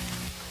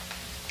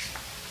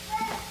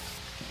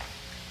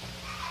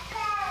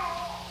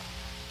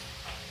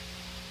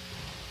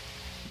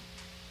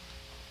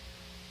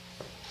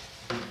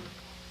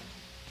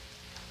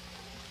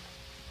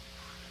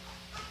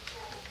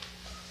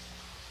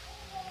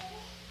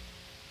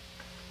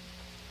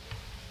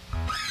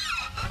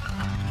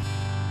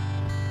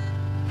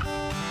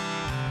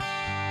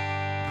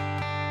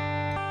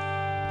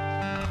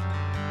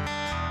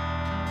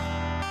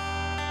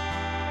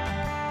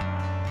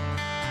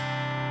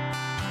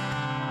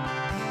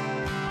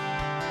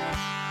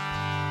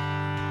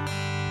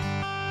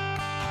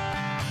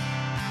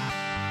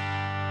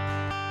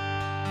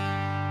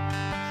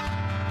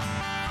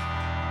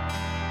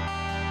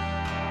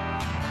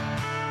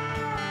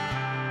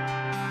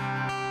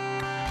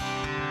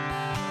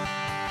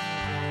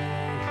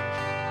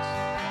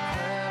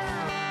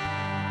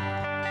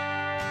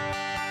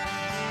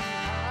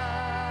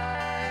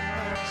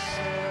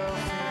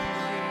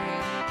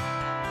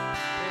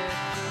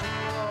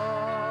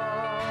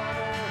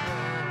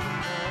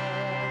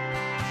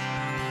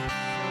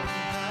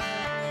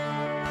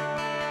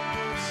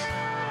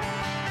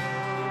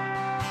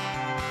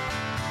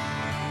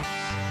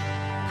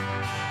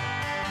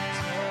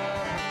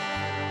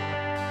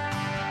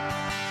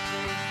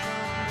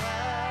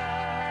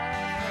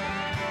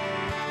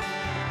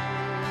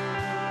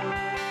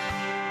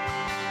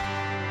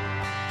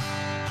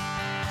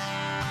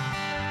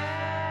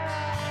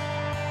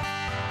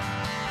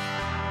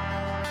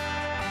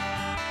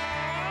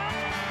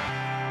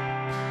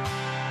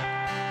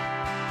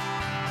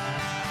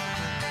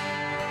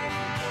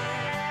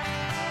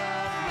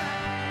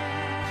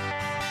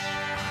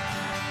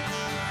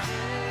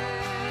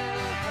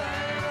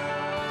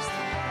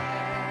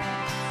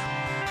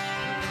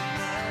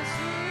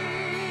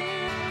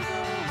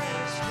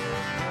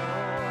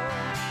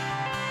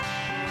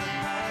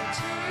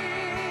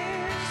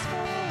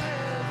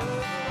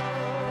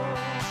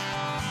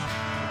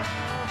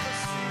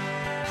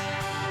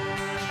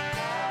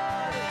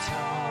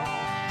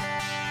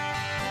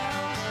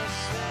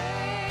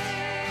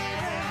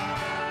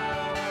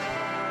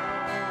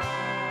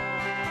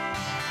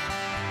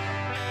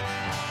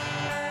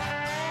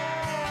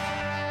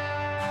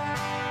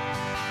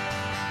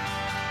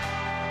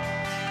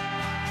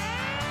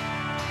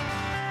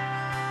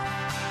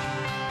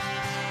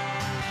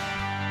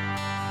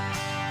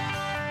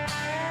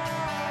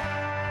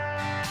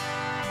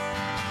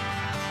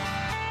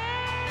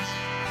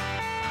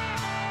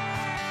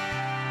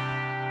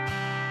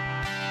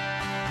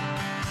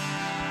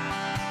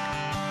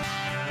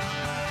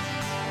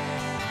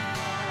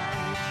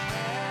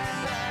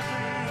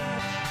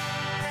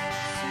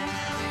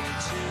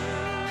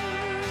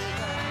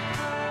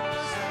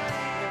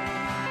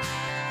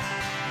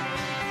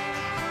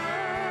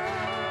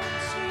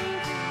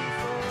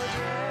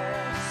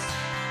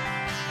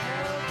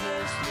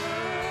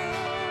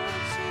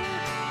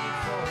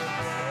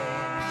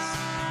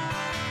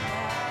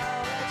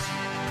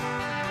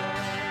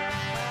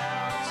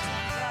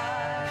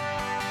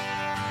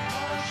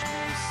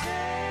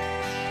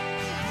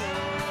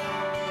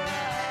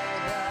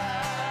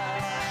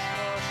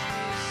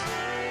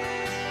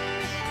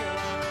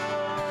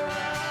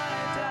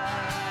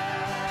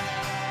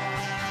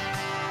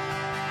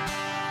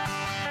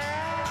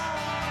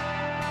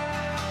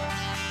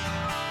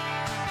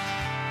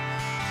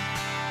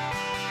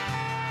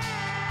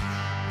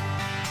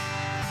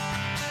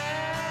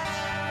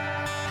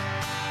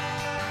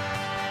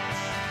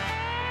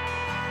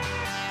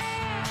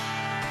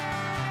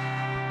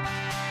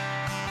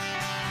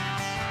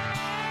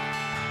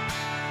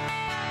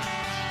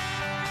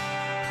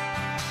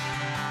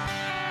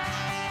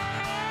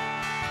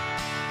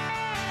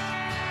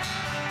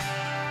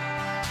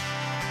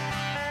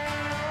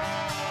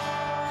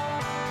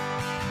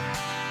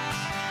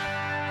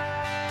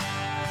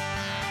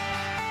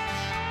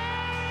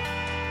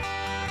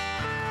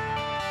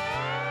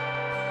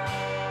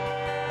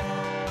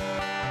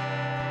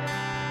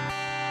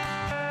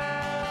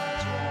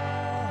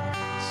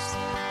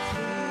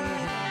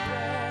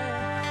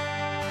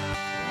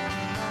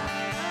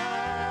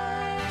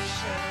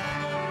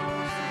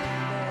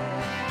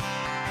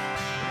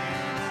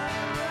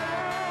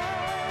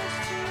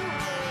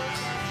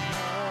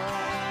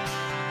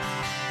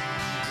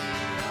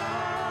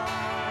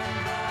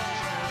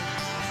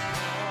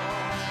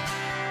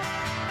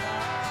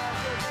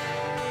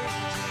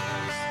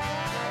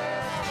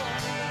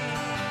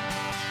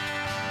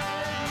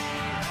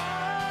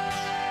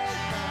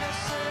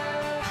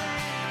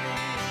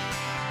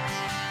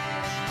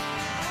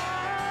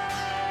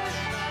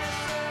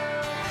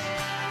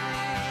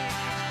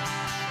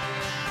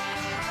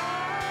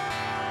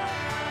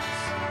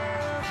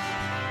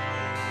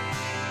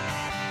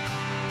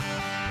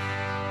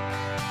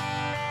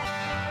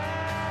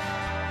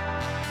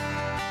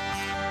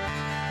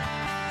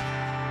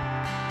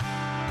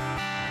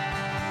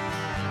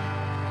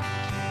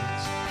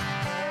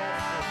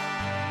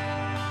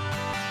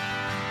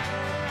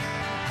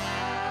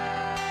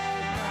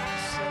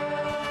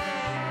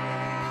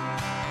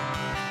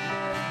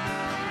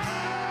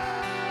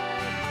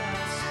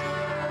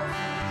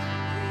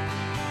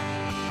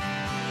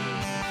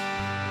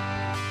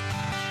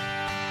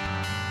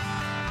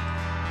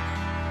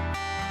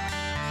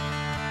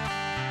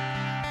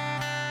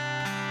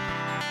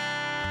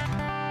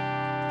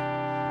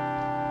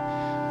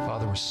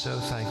 we're so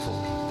thankful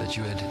that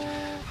you had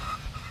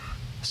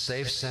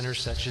saved sinners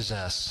such as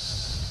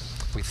us.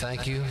 We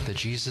thank you that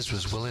Jesus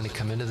was willing to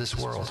come into this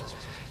world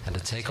and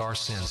to take our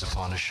sins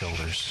upon his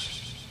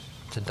shoulders,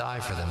 to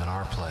die for them in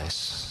our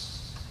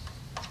place.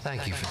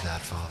 Thank you for that,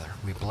 Father.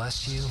 We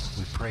bless you,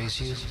 we praise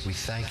you, we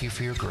thank you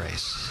for your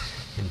grace.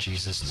 In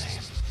Jesus'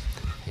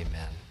 name,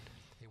 amen.